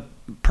both a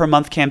per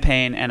month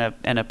campaign and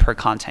a per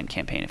content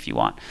campaign if you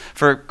want.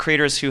 For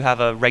creators who have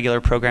a regular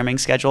programming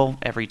schedule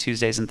every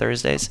Tuesdays and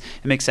Thursdays,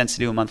 it makes sense to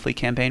do a monthly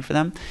campaign for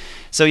them.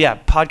 So yeah,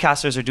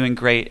 podcasters are doing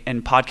great,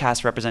 and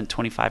podcasts represent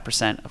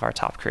 25% of our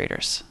top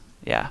creators.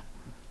 Yeah.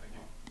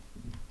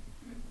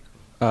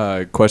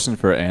 Question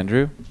for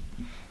Andrew.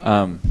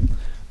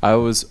 I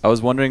was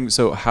wondering,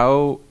 so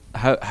how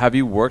have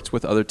you worked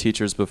with other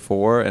teachers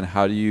before, and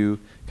how do you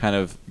kind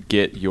of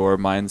get your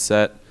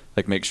mindset,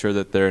 like make sure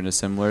that they're in a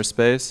similar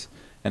space,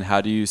 and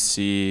how do you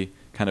see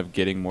kind of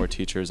getting more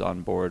teachers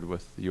on board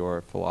with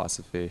your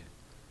philosophy?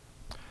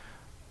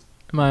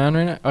 Am I on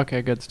right now?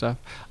 Okay, good stuff.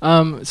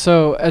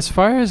 So as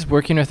far as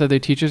working with other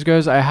teachers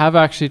goes, I have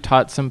actually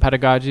taught some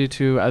pedagogy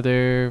to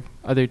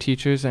other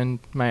teachers in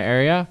my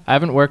area. I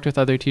haven't worked with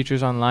other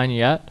teachers online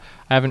yet.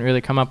 I haven't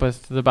really come up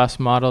with the best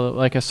model,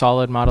 like a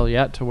solid model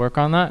yet to work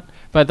on that.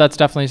 But that's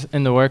definitely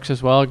in the works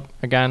as well.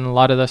 Again, a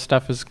lot of this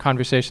stuff is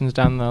conversations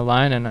down the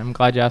line, and I'm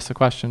glad you asked the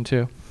question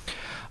too.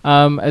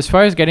 As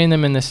far as getting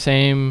them in the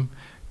same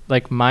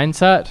like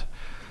mindset,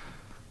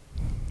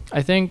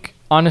 I think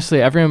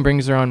honestly everyone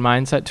brings their own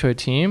mindset to a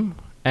team,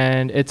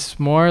 and it's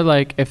more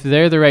like if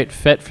they're the right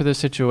fit for the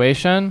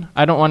situation.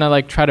 I don't want to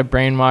like try to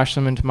brainwash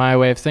them into my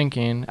way of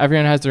thinking.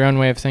 Everyone has their own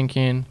way of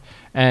thinking,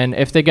 and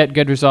if they get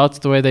good results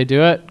the way they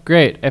do it,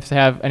 great. If they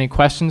have any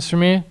questions for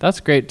me, that's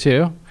great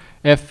too.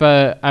 If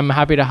I'm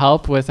happy to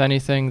help with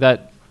anything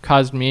that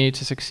caused me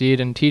to succeed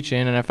in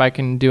teaching, and if I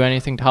can do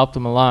anything to help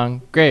them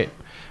along, great.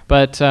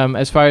 But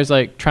as far as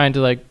like trying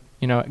to like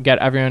get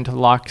everyone to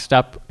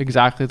lockstep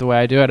exactly the way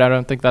I do it, I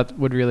don't think that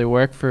would really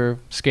work for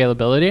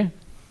scalability.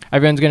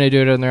 Everyone's going to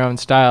do it in their own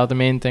style. The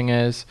main thing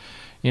is,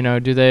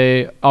 do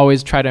they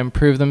always try to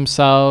improve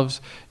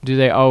themselves? Do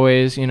they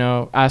always,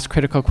 ask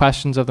critical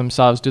questions of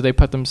themselves? Do they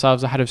put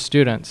themselves ahead of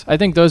students? I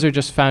think those are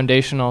just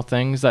foundational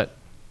things that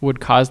would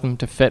cause them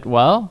to fit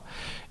well.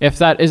 If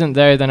that isn't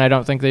there, then I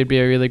don't think they'd be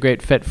a really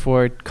great fit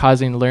for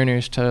causing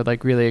learners to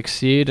like really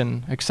exceed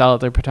and excel at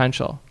their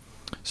potential.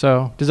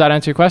 So does that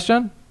answer your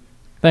question?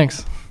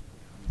 Thanks.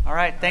 All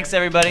right. Thanks,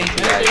 everybody.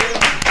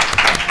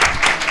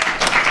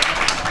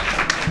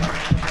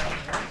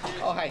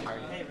 Oh, hi.